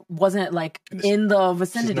she wasn't like in the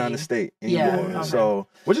vicinity. she's not in the state Yeah, anymore. okay. So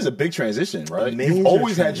Which is a big transition, right? Major You've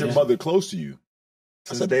always had your transition. mother close to you.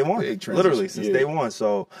 That's since a day one, big transition. literally since Yeah. day one.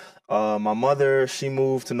 So my mother, she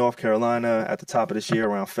moved to North Carolina at the top of this year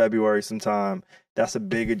around February sometime. That's a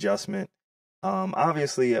big adjustment.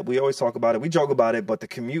 Obviously, we always talk about it. We joke about it, but the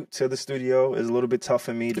commute to the studio is a little bit tough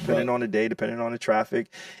for me, depending Right. on the day, depending on the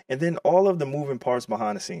traffic, and then all of the moving parts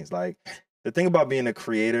behind the scenes. Like the thing about being a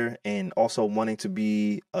creator and also wanting to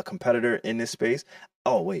be a competitor in this space.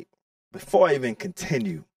 Oh, wait, before I even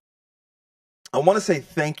continue, I want to say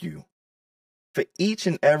thank you for each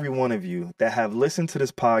and every one of you that have listened to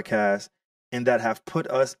this podcast and that have put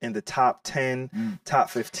us in the top 10, top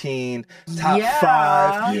 15, top Yeah.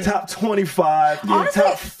 5, Yeah. top 25, Honestly-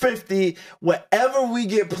 top 50, wherever we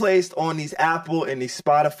get placed on these Apple and these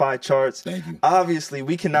Spotify charts. Thank you. Obviously,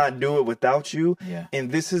 we cannot do it without you. Yeah.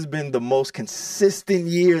 And this has been the most consistent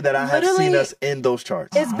year that I have seen Literally, us in those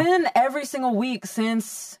charts. It's been every single week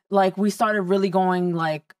since like we started really going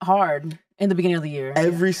like hard in the beginning of the year.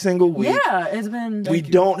 Every single week. Yeah, it's been. We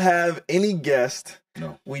don't have any guest.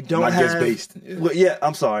 No. We don't Not have guest-based. Yeah. Well, yeah,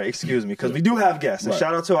 I'm sorry, excuse me, because we do have guests. And Right.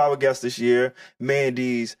 shout out to our guests this year,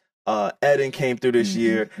 Mandy's, Eden came through this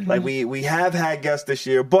year. Like we have had guests this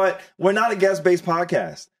year, but we're not a guest based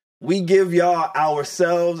podcast. We give y'all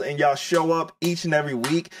ourselves and y'all show up each and every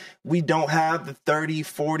week. We don't have the 30,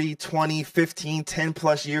 40, 20, 15, 10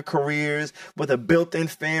 plus year careers with a built-in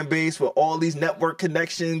fan base with all these network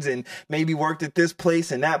connections and maybe worked at this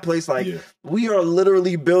place and that place. Like, we are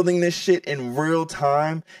literally building this shit in real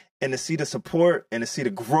time, and to see the support and to see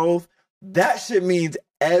the growth, that shit means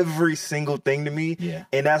every single thing to me. Yeah.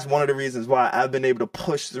 And that's one of the reasons why I've been able to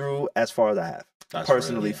push through as far as I have. That's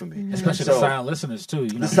personally real, for me. Especially the silent listeners too.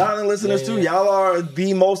 You know? The silent listeners too. Y'all are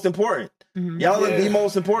the most important. Y'all are the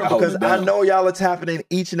most important because I know y'all are tapping in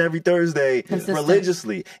each and every Thursday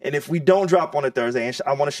religiously. And if we don't drop on a Thursday, and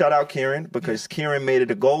I want to shout out Kieran because Kieran made it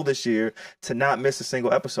a goal this year to not miss a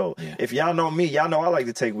single episode. If y'all know me, y'all know I like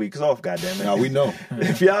to take weeks off, goddammit. No, we know.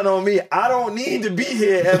 If y'all know me, I don't need to be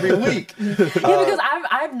here every week. Because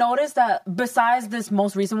I've noticed that besides this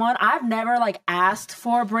most recent one, I've never like asked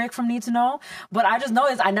for a break from Need to Know, but I just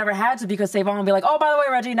noticed I never had to because SaVon would be like, oh, by the way,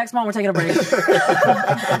 Regi, next month we're taking a break.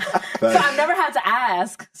 So I've never had to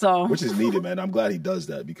ask. So which is needed, man. I'm glad he does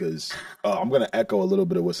that because I'm going to echo a little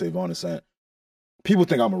bit of what SaVon is saying. People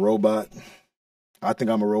think I'm a robot. I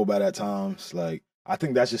think I'm a robot at times. Like, I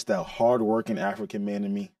think that's just that hardworking African man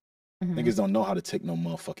in me. Niggas don't know how to take no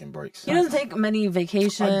motherfucking breaks. He doesn't take many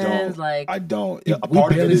vacations. I don't. Yeah, we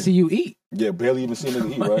barely see you eat. Yeah, barely even see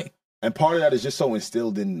niggas eat, right? And part of that is just so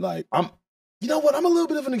instilled in, like, you know what? I'm a little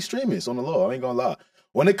bit of an extremist on the low. I ain't gonna lie.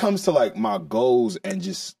 When it comes to, like, my goals and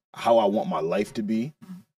just how I want my life to be,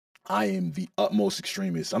 I am the utmost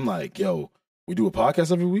extremist. I'm like, yo, we do a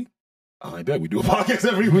podcast every week? I bet we do a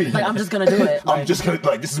podcast every week. Like, I'm just gonna do it. I'm just gonna,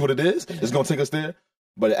 like, this is what it is. It's gonna take us there.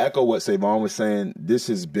 But to echo what SaVon was saying, this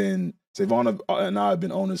has been, SaVon and I have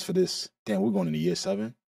been owners for this. Damn, we're going into year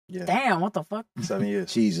 7. Yeah. Damn, what the fuck? 7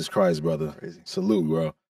 years. Jesus Christ, brother. Crazy. Salute,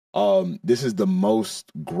 bro. This is the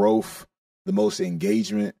most growth, the most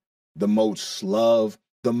engagement, the most love,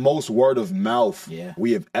 the most word of mouth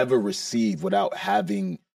we have ever received without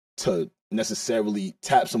having to necessarily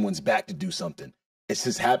tap someone's back to do something. It's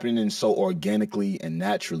just happening so organically and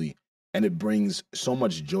naturally, and it brings so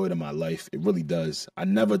much joy to my life. It really does. I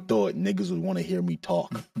never thought niggas would want to hear me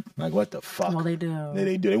talk. Like, what the fuck? Well, they do.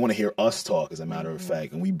 They do. They want to hear us talk, as a matter of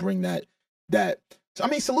fact, and we bring that. I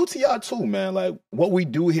mean, salute to y'all too, man. Like, what we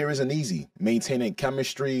do here isn't easy. Maintaining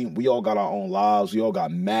chemistry. We all got our own lives. We all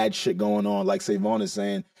got mad shit going on. Like SaVon is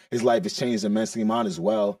saying, his life has changed immensely. Mine as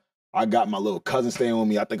well. I got my little cousin staying with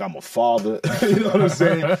me. I think I'm a father. You know what I'm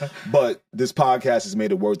saying? But this podcast has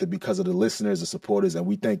made it worth it because of the listeners, the supporters, and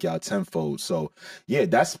we thank y'all tenfold. So, yeah,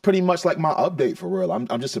 that's pretty much like my update for real.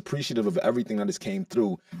 I'm just appreciative of everything that just came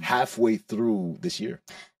through halfway through this year.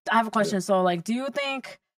 I have a question. So, like, do you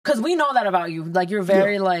think, because we know that about you, like, you're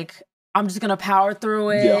very, like, I'm just going to power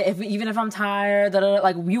through it, even if I'm tired,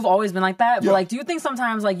 like, you've always been like that. But, like, do you think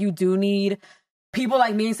sometimes, like, you do need people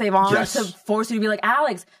like me and SaVon to force you to be like,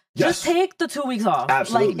 Alex, just take the 2 weeks off.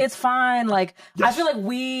 Absolutely. Like, it's fine. Like, I feel like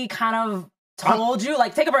we kind of told you,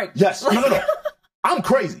 like, take a break. Yes. Like, no. I'm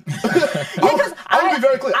crazy. I'll be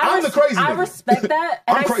very clear. I'm the crazy nigga. I respect that,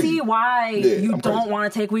 and I'm I crazy. see why you don't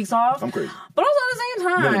want to take weeks off. I'm crazy. But also at the same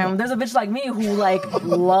time, there's a bitch like me who, like,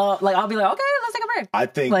 love, like, I'll be like, okay, let's take a break. I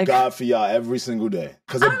thank like, God for y'all every single day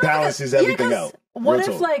because it balances everything out. What Real if,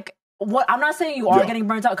 talk. like, I'm not saying you are getting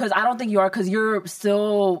burnt out, because I don't think you are, because you're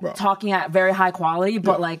still talking at very high quality,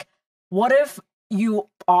 but, like, what if you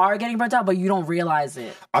are getting burnt out, but you don't realize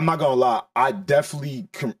it? I'm not gonna lie. I definitely,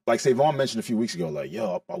 like SaVon mentioned a few weeks ago, like,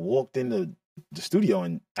 yo, I walked into the studio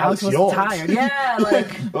and Alex was yawned. tired. Yeah, like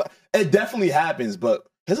it definitely happens. But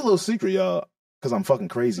here's a little secret, y'all, because I'm fucking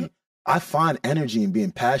crazy. I find energy in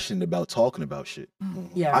being passionate about talking about shit.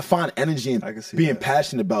 Yeah, I find energy in being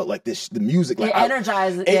passionate about, like, the music. Like, it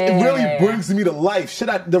energizes. It really brings me to life.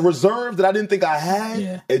 The reserve that I didn't think I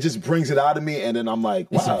had, it just brings it out of me, and then I'm like,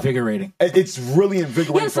 wow. It's invigorating. It's really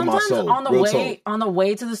invigorating for my soul. On the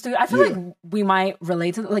way to the studio, I feel like we might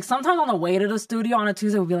relate to, like, sometimes on the way to the studio on a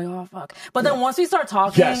Tuesday, we'll be like, oh fuck. But then once we start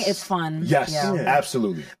talking, it's fun. Yes,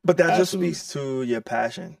 absolutely. But that just speaks to your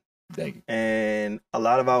passion. Thank you. And a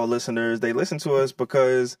lot of our listeners, they listen to us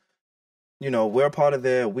because, you know, we're part of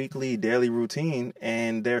their weekly, daily routine,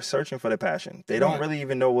 and they're searching for their passion. They don't really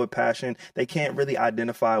even know what passion, they can't really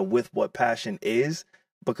identify with what passion is,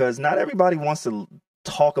 because not everybody wants to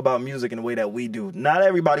talk about music in the way that we do. Not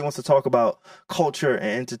everybody wants to talk about culture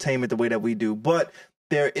and entertainment the way that we do, but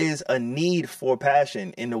there is a need for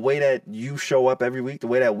passion in the way that you show up every week, the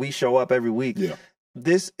way that we show up every week. Yeah.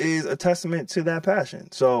 This is a testament to that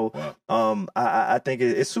passion. So I think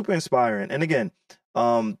it's super inspiring. And again,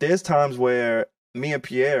 there's times where me and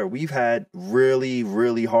Pierre, we've had really,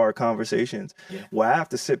 really hard conversations where I have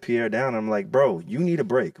to sit Pierre down and I'm like, bro, you need a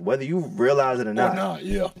break. Whether you realize it or not,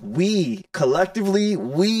 we collectively,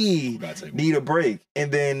 need a break.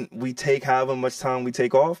 And then we take however much time we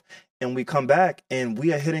take off and we come back and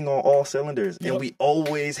we are hitting on all cylinders. And we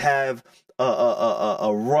always have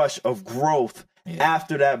a rush of growth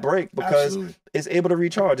after that break because it's able to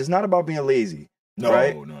recharge. It's not about being lazy. No.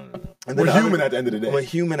 And we're human at the end of the day. We're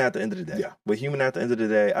human at the end of the day. Yeah. We're human at the end of the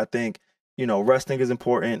day. I think, resting is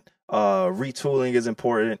important. Retooling is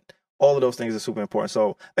important. All of those things are super important.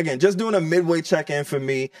 So, again, just doing a midway check-in for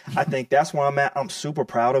me, I think that's where I'm at. I'm super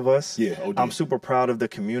proud of us. Yeah, I'm super proud of the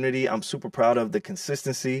community. I'm super proud of the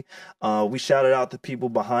consistency. We shouted out the people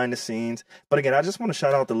behind the scenes. But, again, I just want to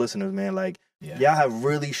shout out the listeners, man. Like, y'all have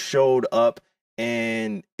really showed up.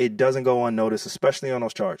 And it doesn't go unnoticed, especially on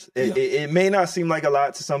those charts. It may not seem like a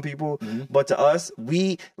lot to some people, but to us,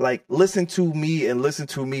 we listen to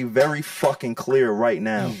me very fucking clear right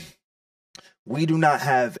now. We do not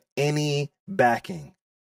have any backing.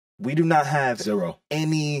 We do not have zero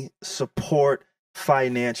any support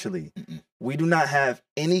financially. We do not have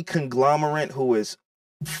any conglomerate who is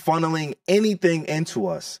funneling anything into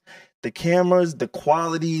us. The cameras, the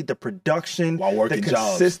quality, the production, the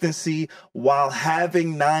consistency, while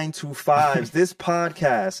having 9-to-5s. This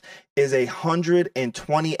podcast is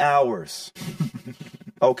 120 hours.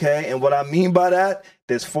 Okay? And what I mean by that,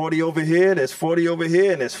 there's 40 over here, there's 40 over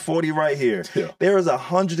here, and there's 40 right here. Yeah. There is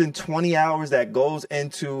 120 hours that goes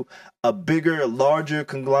into a bigger, larger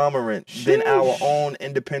conglomerate than our own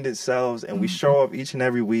independent selves. And we show up each and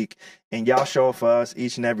every week, and y'all show up for us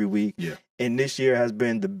each and every week. Yeah. And this year has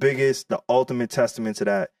been the biggest, the ultimate testament to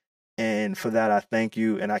that. And for that, I thank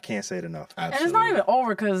you, and I can't say it enough. Absolutely. And it's not even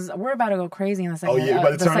over because we're about to go crazy in the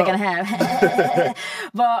second, half.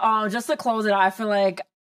 But just to close it out, I feel like,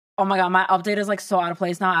 oh my God, my update is so out of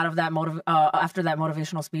place now out of that after that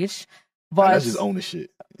motivational speech. But let's just own the shit.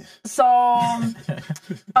 So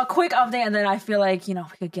a quick update, and then I feel like, we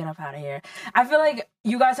could get up out of here. I feel like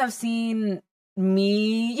you guys have seen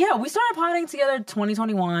me. Yeah, we started potting together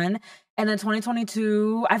 2021. And then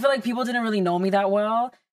 2022, I feel like people didn't really know me that well.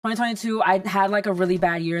 2022, I had a really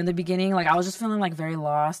bad year in the beginning. I was just feeling very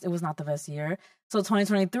lost. It was not the best year. So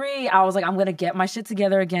 2023, I was I'm going to get my shit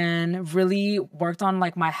together again. Really worked on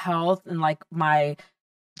my health and my,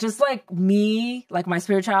 just me, my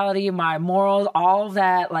spirituality, my morals, all of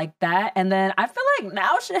that, that. And then I feel like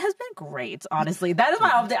now shit has been great, honestly. That is my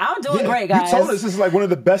update. I'm doing great, guys. You told us this is one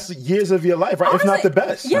of the best years of your life, right? Honestly, if not the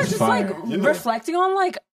best. Yeah, just reflecting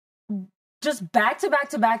on just back to back,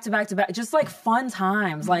 just fun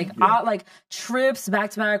times, trips back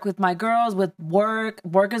to back with my girls, with work.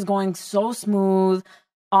 Work is going so smooth.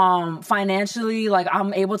 Financially,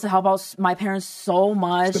 I'm able to help out my parents so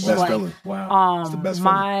much. It's the best feeling. Wow. It's the best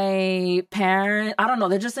my parents, I don't know,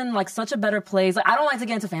 they're just in such a better place. I don't like to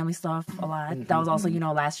get into family stuff a lot. That was also,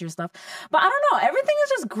 last year's stuff. But I don't know, everything is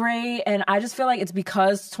just great, and I just feel like it's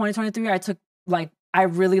because 2023 I took I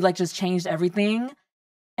really just changed everything.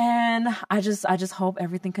 And I just hope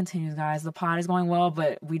everything continues, guys. The pod is going well,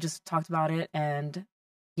 but we just talked about it, and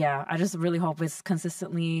yeah, I just really hope it's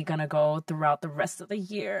consistently gonna go throughout the rest of the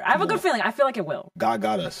year. I have a good feeling. I feel like it will. God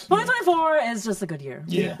got us. 2024 is just a good year.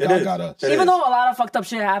 Yeah, God got us. Even though a lot of fucked up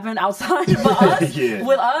shit happened outside, but us,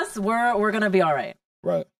 with us, we're gonna be all right.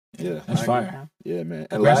 Right. Yeah, that's fire. Yeah, man. And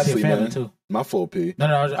congrats lastly, to your family man, too. My full P. No,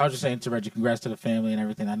 I was just saying to Regi, congrats to the family and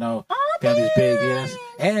everything. I know family's big, yes.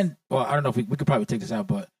 And well, I don't know if we could probably take this out,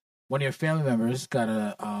 but one of your family members got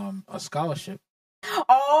a scholarship.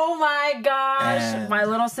 Oh my gosh, and my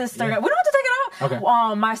little sister. Yeah. We don't have to take it out.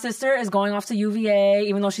 Okay. My sister is going off to UVA,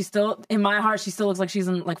 even though she's still, in my heart, she still looks like she's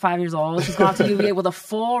 5 years old. She's going off to UVA with a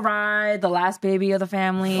full ride, the last baby of the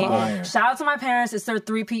family. Fire. Shout out to my parents. It's their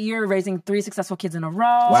 3-peat year, raising 3 successful kids in a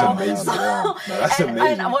row. Wow, amazing. No, that's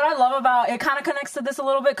amazing. And what I love about it kind of connects to this a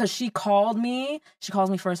little bit because she called me. She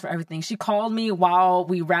calls me first for everything. She called me while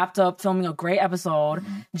we wrapped up filming a great episode.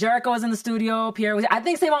 Jericho was in the studio. Pierre was, I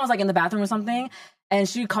think SaVon was in the bathroom or something. And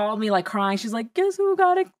she called me crying. She's like, guess who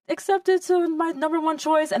got accepted to my #1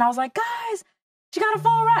 choice? And I was like, guys, she got a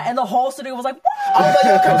full ride. And the whole studio was like, what? I was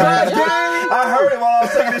like, congrats, gang. I heard it while I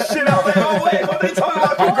was taking this shit out. Oh, wait, what are they talking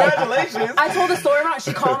about? Congratulations. I told the story about it.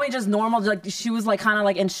 She called me just normal. She was kind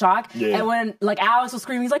of in shock. Yeah. And when Alex was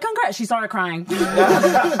screaming, he's like, congrats. She started crying.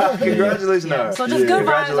 Congratulations. Yeah. So just good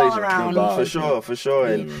vibes all around. For sure.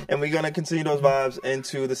 And we're going to continue those vibes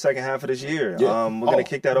into the second half of this year. Yeah. We're going to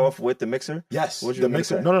kick that off with the mixer. Yes, the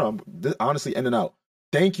mixer. No. Honestly, in and out.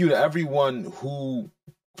 Thank you to everyone who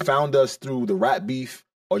found us through the rap beef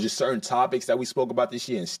or just certain topics that we spoke about this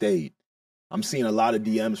year and stayed. I'm seeing a lot of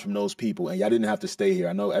DMs from those people, and y'all didn't have to stay here.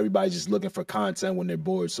 I know everybody's just looking for content when they're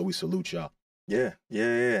bored, so we salute y'all. Yeah.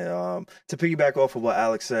 To piggyback off of what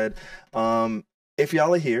Alex said, if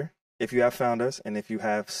y'all are here, if you have found us, and if you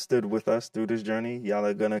have stood with us through this journey, y'all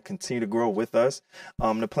are going to continue to grow with us.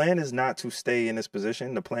 The plan is not to stay in this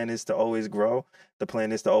position. The plan is to always grow. The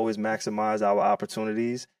plan is to always maximize our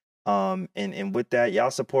opportunities. And with that,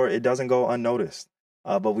 y'all support, it doesn't go unnoticed.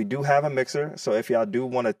 But we do have a mixer, so if y'all do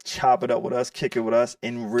want to chop it up with us, kick it with us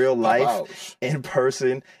in real life, in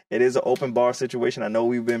person, it is an open bar situation. I know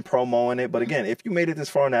we've been promoting it, but again, if you made it this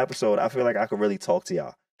far in the episode, I feel like I could really talk to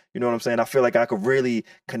y'all. You know what I'm saying? I feel like I could really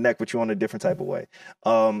connect with you on a different type of way.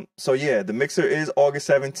 So yeah, the mixer is August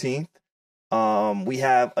 17th. We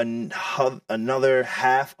have another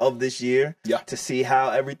half of this year to see how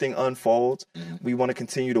everything unfolds. We want to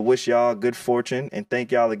continue to wish y'all good fortune and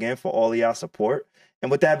thank y'all again for all of y'all support. And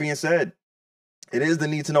with that being said, it is the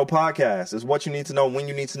Need to Know podcast. It's what you need to know when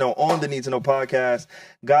you need to know on the Need to Know podcast.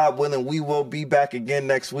 God willing, we will be back again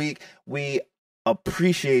next week. We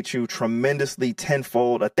appreciate you tremendously,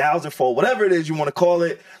 tenfold, 1,000-fold, whatever it is you want to call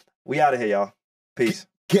it. We out of here, y'all. Peace.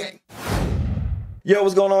 Gang. Yo,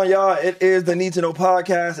 what's going on, y'all? It is the Need to Know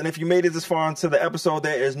podcast, and if you made it this far into the episode,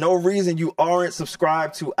 there is no reason you aren't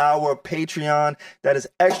subscribed to our Patreon. That is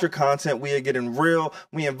extra content. We are getting real.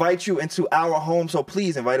 We invite you into our home, so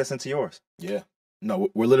please invite us into yours. Yeah. No,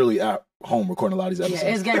 we're literally at home recording a lot of these episodes. Yeah,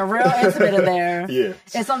 it's getting real intimate in there. Yeah.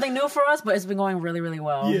 It's something new for us, but it's been going really, really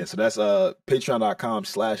well. Yeah, so that's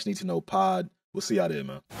patreon.com/need-to-know-pod. We'll see y'all there,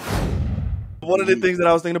 man. One of the things that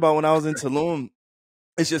I was thinking about when I was in Tulum,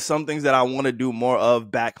 it's just some things that I want to do more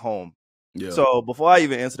of back home. Yeah. So before I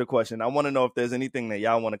even answer the question, I want to know if there's anything that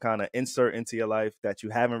y'all want to kind of insert into your life that you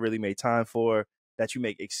haven't really made time for, that you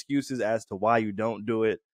make excuses as to why you don't do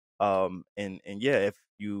it. And yeah, if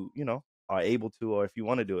you are able to, or if you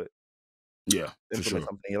want to do it. Yeah, for sure.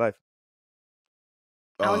 Something in your life.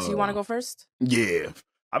 Alex, you want to go first? Yeah.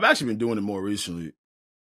 I've actually been doing it more recently.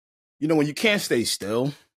 You know, when you can't stay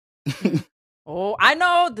still. Oh, I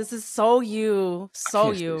know. This is so you.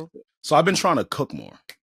 So you. So I've been trying to cook more.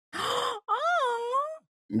 Oh.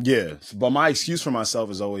 Yeah. But my excuse for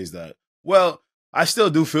myself is always that, well, I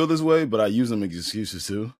still do feel this way, but I use them as excuses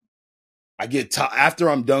too. I get after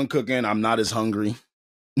I'm done cooking, I'm not as hungry.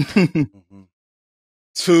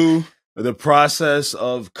 Two, the process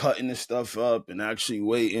of cutting the stuff up and actually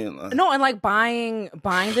waiting. No, and like buying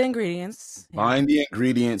the ingredients. Buying the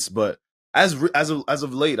ingredients, but as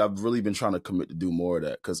of late, I've really been trying to commit to do more of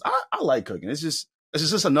that because I like cooking. It's just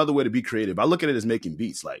another way to be creative. I look at it as making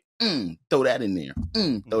beats, like throw that in there,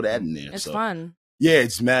 throw that in there. It's fun. Yeah,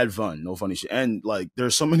 it's mad fun. No funny shit, and like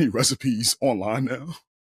there's so many recipes online now.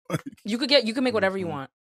 You can make whatever you want.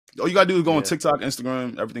 All you gotta do is go on TikTok,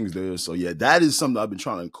 Instagram, everything's there. So yeah, that is something I've been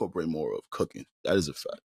trying to incorporate more of cooking. That is a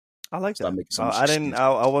fact. I like that.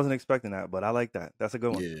 I wasn't expecting that, but I like that. That's a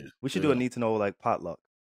good one. Yeah, we should do a need to know like potluck.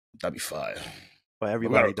 That'd be fire. But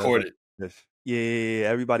everybody record it. Dish. Yeah.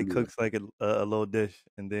 Everybody cooks like a little dish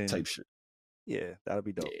and then type shit. Yeah, that'd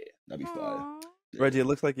be dope. Yeah, that'd be fire. Reggie, it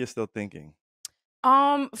looks like you're still thinking.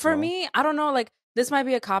 For me, I don't know, like this might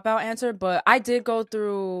be a cop-out answer, but I did go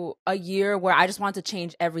through a year where I just wanted to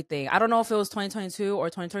change everything. I don't know if it was 2022 or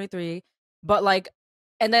 2023, but like,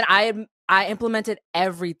 and then I implemented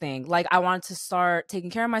everything. Like I wanted to start taking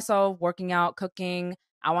care of myself, working out, cooking.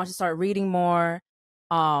 I wanted to start reading more.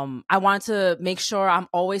 I wanted to make sure I'm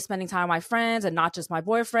always spending time with my friends and not just my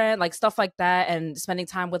boyfriend, like stuff like that, and spending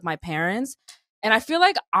time with my parents. And I feel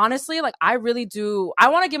like, honestly, like I really do. I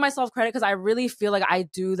want to give myself credit because I really feel like I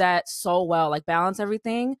do that so well, like balance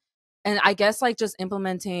everything. And I guess like just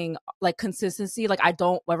implementing like consistency, like I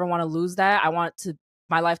don't ever want to lose that. I want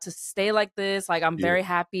my life to stay like this. Like I'm very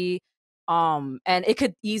happy. And it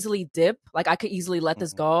could easily dip. Like I could easily let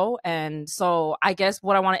this go. And so I guess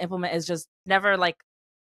what I want to implement is just never like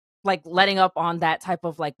letting up on that type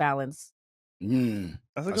of like balance.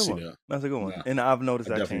 That's a good one. That's a good one. Yeah. And I've noticed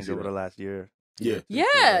that change over the last year. Yeah.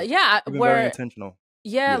 Very intentional.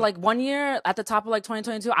 Yeah, like 1 year at the top of like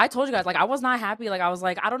 2022, I told you guys like I was not happy. Like I was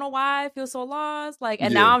like, I don't know why I feel so lost. Like,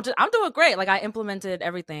 and now I'm doing great. Like I implemented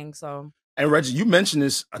everything. So. And Reggie, you mentioned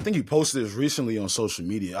this. I think you posted this recently on social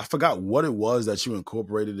media. I forgot what it was that you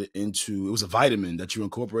incorporated it into. It was a vitamin that you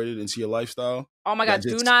incorporated into your lifestyle. Oh my God!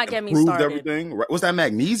 Do not get me started. Everything. Was that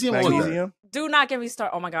magnesium? Magnesium. Do not get me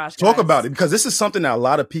started. Oh my gosh! Talk about it, because this is something that a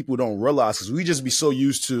lot of people don't realize, because we just be so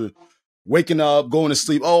used to waking up, going to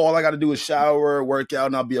sleep. Oh, all I got to do is shower, work out,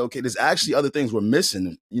 and I'll be okay. There's actually other things we're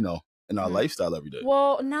missing, in our lifestyle every day.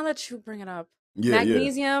 Well, now that you bring it up,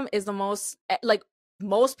 magnesium is the most, like,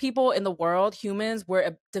 most people in the world, humans,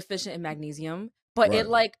 we're deficient in magnesium, but it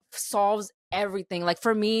like solves everything. Like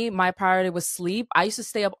for me, my priority was sleep. I used to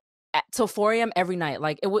stay up till 4 a.m. every night.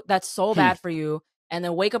 Like that's so bad for you. And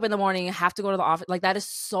then wake up in the morning and have to go to the office. Like that is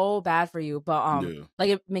so bad for you. But like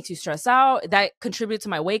it makes you stress out. That contributed to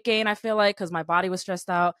my weight gain, I feel like, because my body was stressed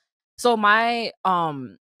out. So my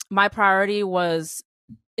priority was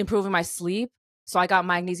improving my sleep. So I got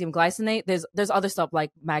magnesium glycinate. There's other stuff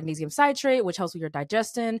like magnesium citrate, which helps with your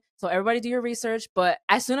digestion. So everybody do your research. But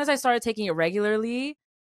as soon as I started taking it regularly,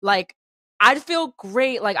 like I'd feel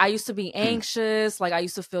great. Like I used to be anxious. Like I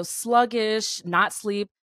used to feel sluggish, not sleep.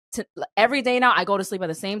 Every day now I go to sleep at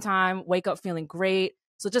the same time, wake up feeling great.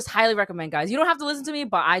 So just highly recommend, guys. You don't have to listen to me,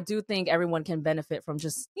 but I do think everyone can benefit from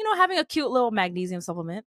just, having a cute little magnesium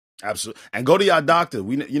supplement. Absolutely. And go to your doctor.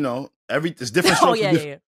 It's different strokes.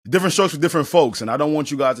 Different strokes for different folks. And I don't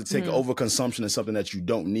want you guys to take overconsumption of something that you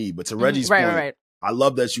don't need. But to Reggie's point, I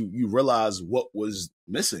love that you realize what was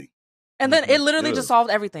missing. And then it literally just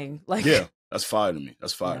solved everything. Like, yeah, that's fire to me.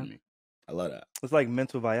 That's fire to me. I love that. It's like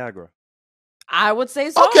mental Viagra. I would say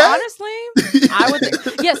so, honestly. I would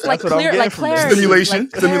think, yes, like clarity. Stimulation.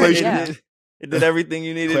 Yeah. It did everything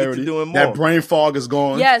you needed it to do and more. That brain fog is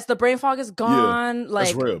gone. Yes, the brain fog is gone. Yeah,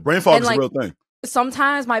 that's real. Brain fog is a real thing.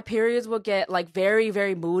 Sometimes my periods will get like very,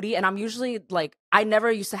 very moody. And I'm usually like, I never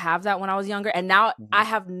used to have that when I was younger. And now I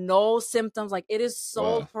have no symptoms. Like it is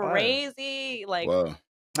so crazy. Like,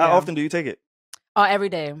 how often do you take it? Every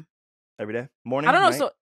day. Every day? Morning? I don't know. Night?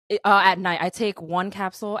 So at night, I take 1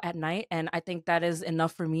 capsule at night, and I think that is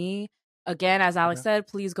enough for me. Again, as Alex said,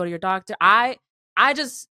 please go to your doctor. I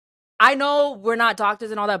know we're not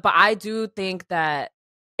doctors and all that, but I do think that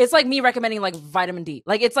it's like me recommending like vitamin D.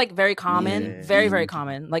 Like it's like very common, very, very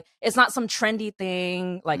common. Like it's not some trendy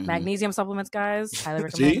thing. Like magnesium supplements, guys. Highly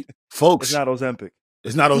recommend. See, folks, it's not Ozempic.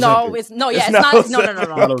 It's not Ozempic. No,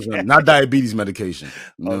 it's not. Not diabetes medication.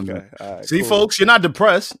 Okay. All right, see, folks, you're not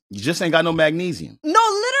depressed. You just ain't got no magnesium. No,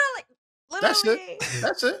 literally.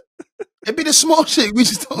 That's it. It'd be the small shit. We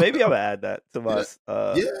just don't. Maybe I'm gonna add that to my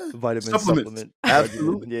vitamin supplement.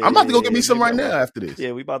 Absolutely. I'm about to go get me some right now after this.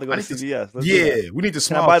 Yeah, we about to go to CVS. We need to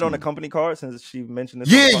smile. Can I buy it on the company card since she mentioned it?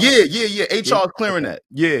 Yeah. HR is clearing that.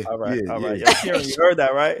 Yeah. All right. Yo, Karen, you heard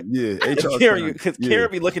that, right? Yeah. HR Karen, because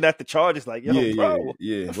Karen be looking at the charges like, yo, bro.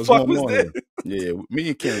 Yeah. What's going on here? Yeah. Me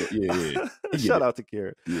and Karen. Yeah. Shout out to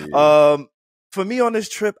Karen. Yeah. For me on this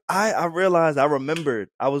trip, I realized, I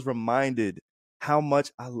was reminded how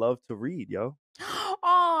much I love to read, yo. Oh,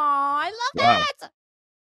 I love that.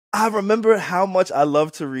 I remember how much I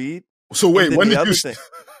love to read. So wait, when did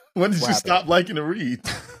you stop liking to read?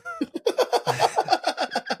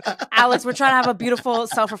 Alex, we're trying to have a beautiful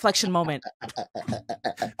self-reflection moment.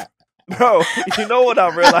 Bro, you know what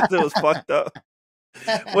I realized it was fucked up?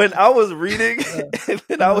 When I was reading and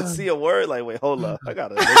then I would see a word like, wait, hold up. I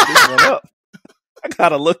gotta look this one up. I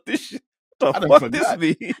gotta look this shit. What the fuck this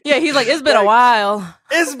mean? Yeah, he's like, it's been a while.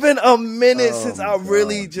 It's been a minute since I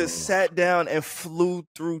really just sat down and flew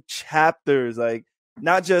through chapters. Like,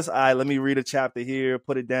 not just, let me read a chapter here,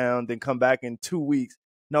 put it down, then come back in 2 weeks.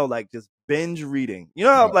 No, like just binge reading. You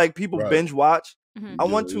know how like people binge watch? I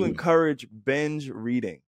want to encourage binge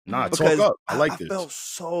reading. Nah, talk up. I like this. I felt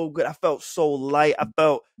so good. I felt so light. I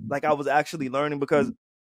felt like I was actually learning, because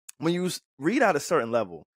when you read at a certain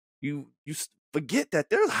level, you forget that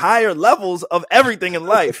there's higher levels of everything in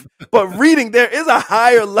life. But reading, there is a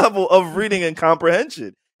higher level of reading and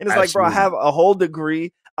comprehension. And it's like, bro, I have a whole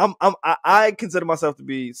degree. I consider myself to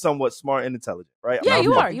be somewhat smart and intelligent, right? Yeah,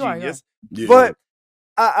 you are. Yeah. But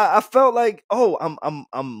I felt like,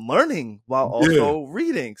 I'm learning while also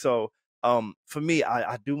reading. So for me,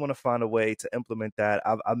 I do want to find a way to implement that.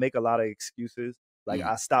 I make a lot of excuses. Like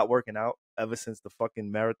I stopped working out ever since the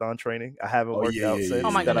fucking marathon training. I haven't worked out since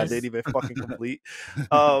that I didn't even fucking complete.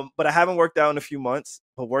 But I haven't worked out in a few months.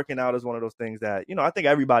 But working out is one of those things that, I think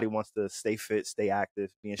everybody wants to stay fit, stay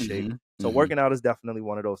active, be in shape. So working out is definitely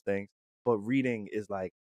one of those things. But reading is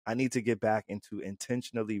like, I need to get back into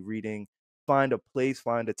intentionally reading, find a place,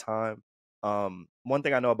 find a time. One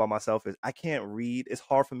thing I know about myself is I can't read. It's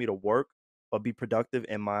hard for me to work or be productive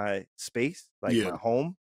in my space, like my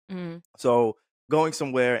home. So going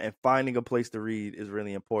somewhere and finding a place to read is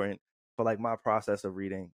really important for like my process of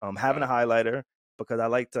reading. Having a highlighter, because I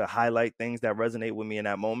like to highlight things that resonate with me in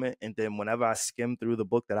that moment. And then whenever I skim through the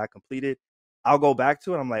book that I completed, I'll go back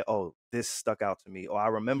to it. I'm like, oh, this stuck out to me. Or I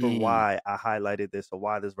remember why I highlighted this or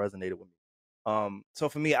why this resonated with me. So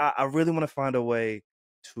for me, I really want to find a way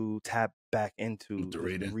to tap back into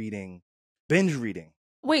reading, binge reading.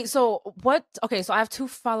 Wait, so what? Okay, so I have 2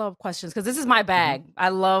 follow-up questions, because this is my bag. I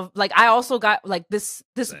love, like, I also got like this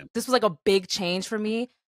was like a big change for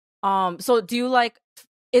me. So do you like,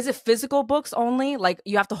 is it physical books only? Like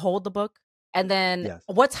you have to hold the book? And then Yes.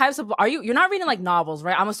 what types of you're not reading like novels,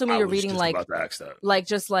 right? I'm assuming you're reading like about to ask that. like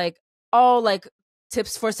just like like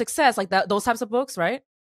tips for success, like those types of books, right?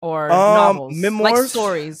 Or novels, memoirs, like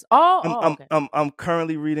stories. Okay. I'm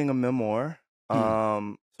currently reading a memoir.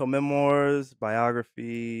 So memoirs,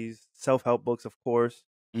 biographies, self-help books, of course.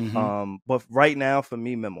 But right now for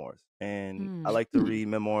me, memoirs, and I like to read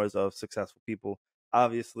memoirs of successful people.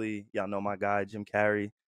 Obviously, y'all know my guy Jim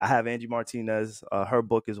Carrey. I have Angie Martinez, her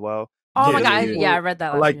book as well. Oh my god, I read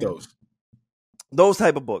that. I like year. Those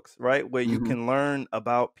type of books, right? Where you can learn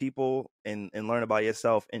about people and learn about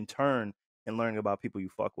yourself in turn, and learning about people you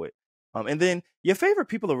fuck with. And then your favorite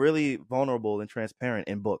people are really vulnerable and transparent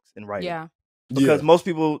in books and writing. Yeah. Because most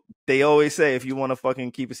people, they always say, if you want to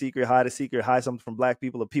fucking keep a secret, hide something from black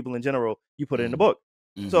people or people in general, you put it in the book.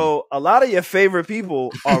 So a lot of your favorite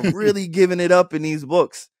people are really giving it up in these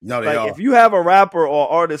books. No, they like are. If you have a rapper or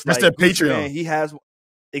artist, that's like their Gucci Patreon. Man, he has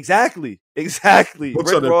exactly.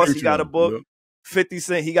 Books Rick Ross, Patreon, he got a book. Yeah. 50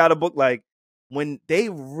 Cent, he got a book. Like when they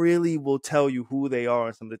really will tell you who they are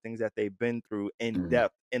and some of the things that they've been through in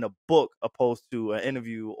depth in a book, opposed to an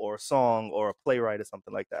interview or a song or a playwright or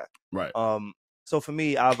something like that. Right. So for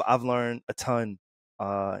me, I've learned a ton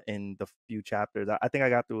in the few chapters. I think I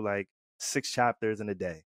got through like 6 chapters in a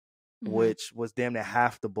day, which was damn near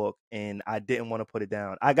half the book, and I didn't want to put it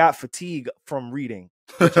down. I got fatigue from reading,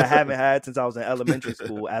 which I haven't had since I was in elementary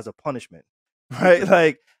school as a punishment. Right?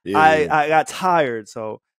 Like I got tired.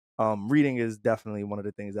 So reading is definitely one of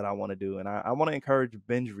the things that I want to do, and I want to encourage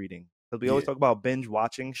binge reading, because we always talk about binge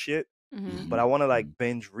watching shit, but I want to like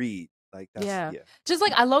binge read. Like that's, just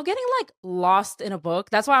like I love getting like lost in a book.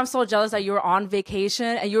 That's why I'm so jealous that you were on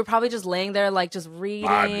vacation and you were probably just laying there like just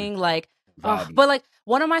reading, like. But like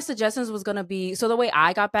one of my suggestions was gonna be, so the way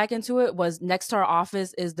I got back into it was next to our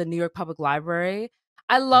office is the New York Public Library.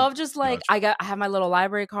 I love just like I have my little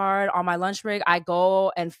library card on my lunch break. I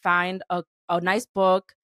go and find a nice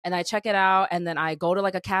book and I check it out, and then I go to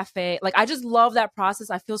like a cafe. Like I just love that process.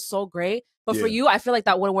 I feel so great. But for you, I feel like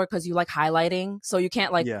that wouldn't work because you like highlighting, so you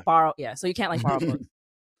can't like borrow. Yeah, so you can't like borrow books.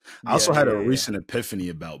 I also had a recent epiphany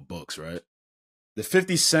about books, right? The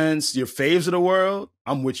 50 Cents, your faves of the world,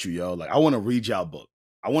 I'm with you, yo. Like, I want to read y'all book.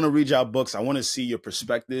 I want to read y'all books. I want to see your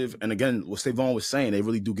perspective. And again, what SaVon was saying, they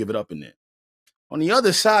really do give it up in there. On the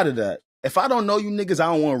other side of that, if I don't know you niggas, I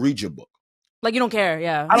don't want to read your book. Like, you don't care,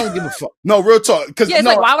 yeah. I don't give a fuck. No, real talk. It's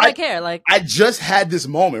like, why would I care? Like, I just had this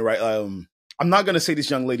moment, right? I'm not going to say this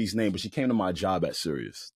young lady's name, but she came to my job at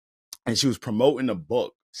Sirius. And she was promoting a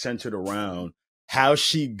book centered around how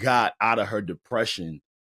she got out of her depression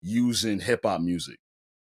using hip hop music.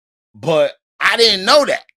 But I didn't know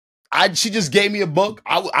that. She just gave me a book.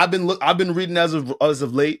 I've been reading as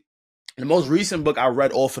of late. And the most recent book I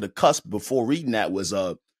read off of the cusp before reading that was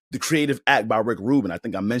The Creative Act by Rick Rubin. I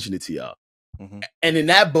think I mentioned it to y'all. And in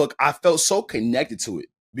that book, I felt so connected to it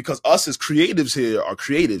because us as creatives here are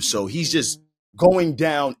creatives. So he's just going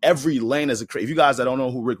down every lane as a creative. If you guys that don't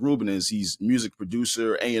know who Rick Rubin is, he's music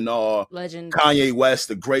producer, A&R, legend, Kanye West,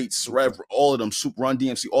 the greats, Rev, all of them, Super Run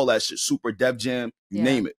DMC, all that shit, Super Def Jam, you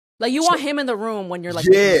name it. Like you want him in the room when you're like,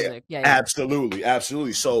 music. Absolutely,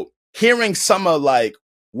 absolutely. So hearing some of like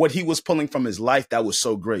what he was pulling from his life, that was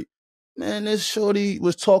so great. Man, this shorty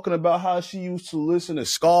was talking about how she used to listen to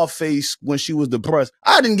Scarface when she was depressed.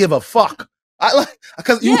 I didn't give a fuck. It's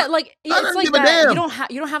like that.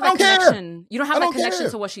 You don't have that connection. You don't have that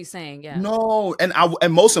connection to what she's saying. Yeah. No,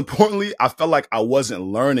 and most importantly, I felt like I wasn't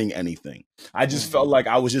learning anything. I just felt like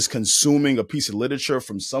I was just consuming a piece of literature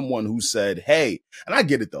from someone who said, "Hey," and I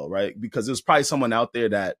get it though, right? Because there's probably someone out there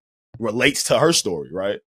that relates to her story,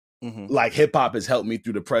 right? Like hip hop has helped me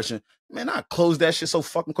through depression. Man, I close that shit so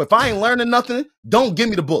fucking quick. If I ain't learning nothing, don't give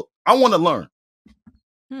me the book. I want to learn.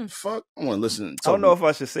 Fuck, I want to listen. I don't know if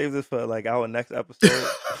I should save this for like our next episode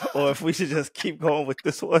or if we should just keep going with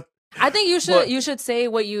this one. I think you should say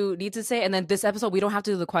what you need to say, and then this episode we don't have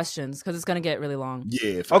to do the questions because it's gonna get really long.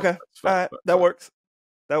 Yeah. Okay. All right. That works.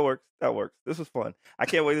 This was fun. I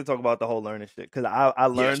can't wait to talk about the whole learning shit because I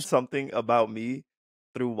learned something about me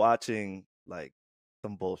through watching like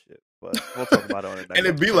some bullshit. But we'll talk about it on the next and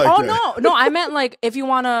it'd be like no, I meant like if you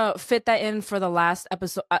want to fit that in for the last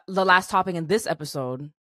episode, the last topic in this episode,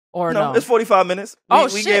 or no? It's 45 minutes.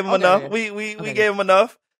 We gave him enough. We gave him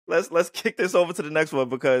enough. Let's kick this over to the next one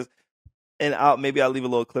because, and maybe I'll leave a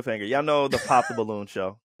little cliffhanger. Y'all know the Pop the Balloon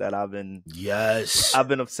show that I've been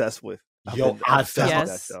obsessed with. I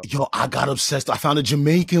got obsessed. I found a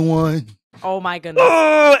Jamaican one. Oh my goodness.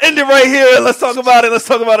 End it right here. Let's talk about it. Let's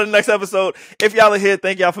talk about it in the next episode. If y'all are here,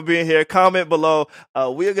 thank y'all for being here. Comment below.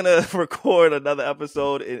 We're going to record another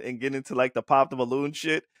episode and get into like the Pop the Balloon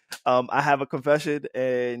shit. I have a confession,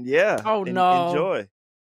 and yeah. Oh, no. Enjoy.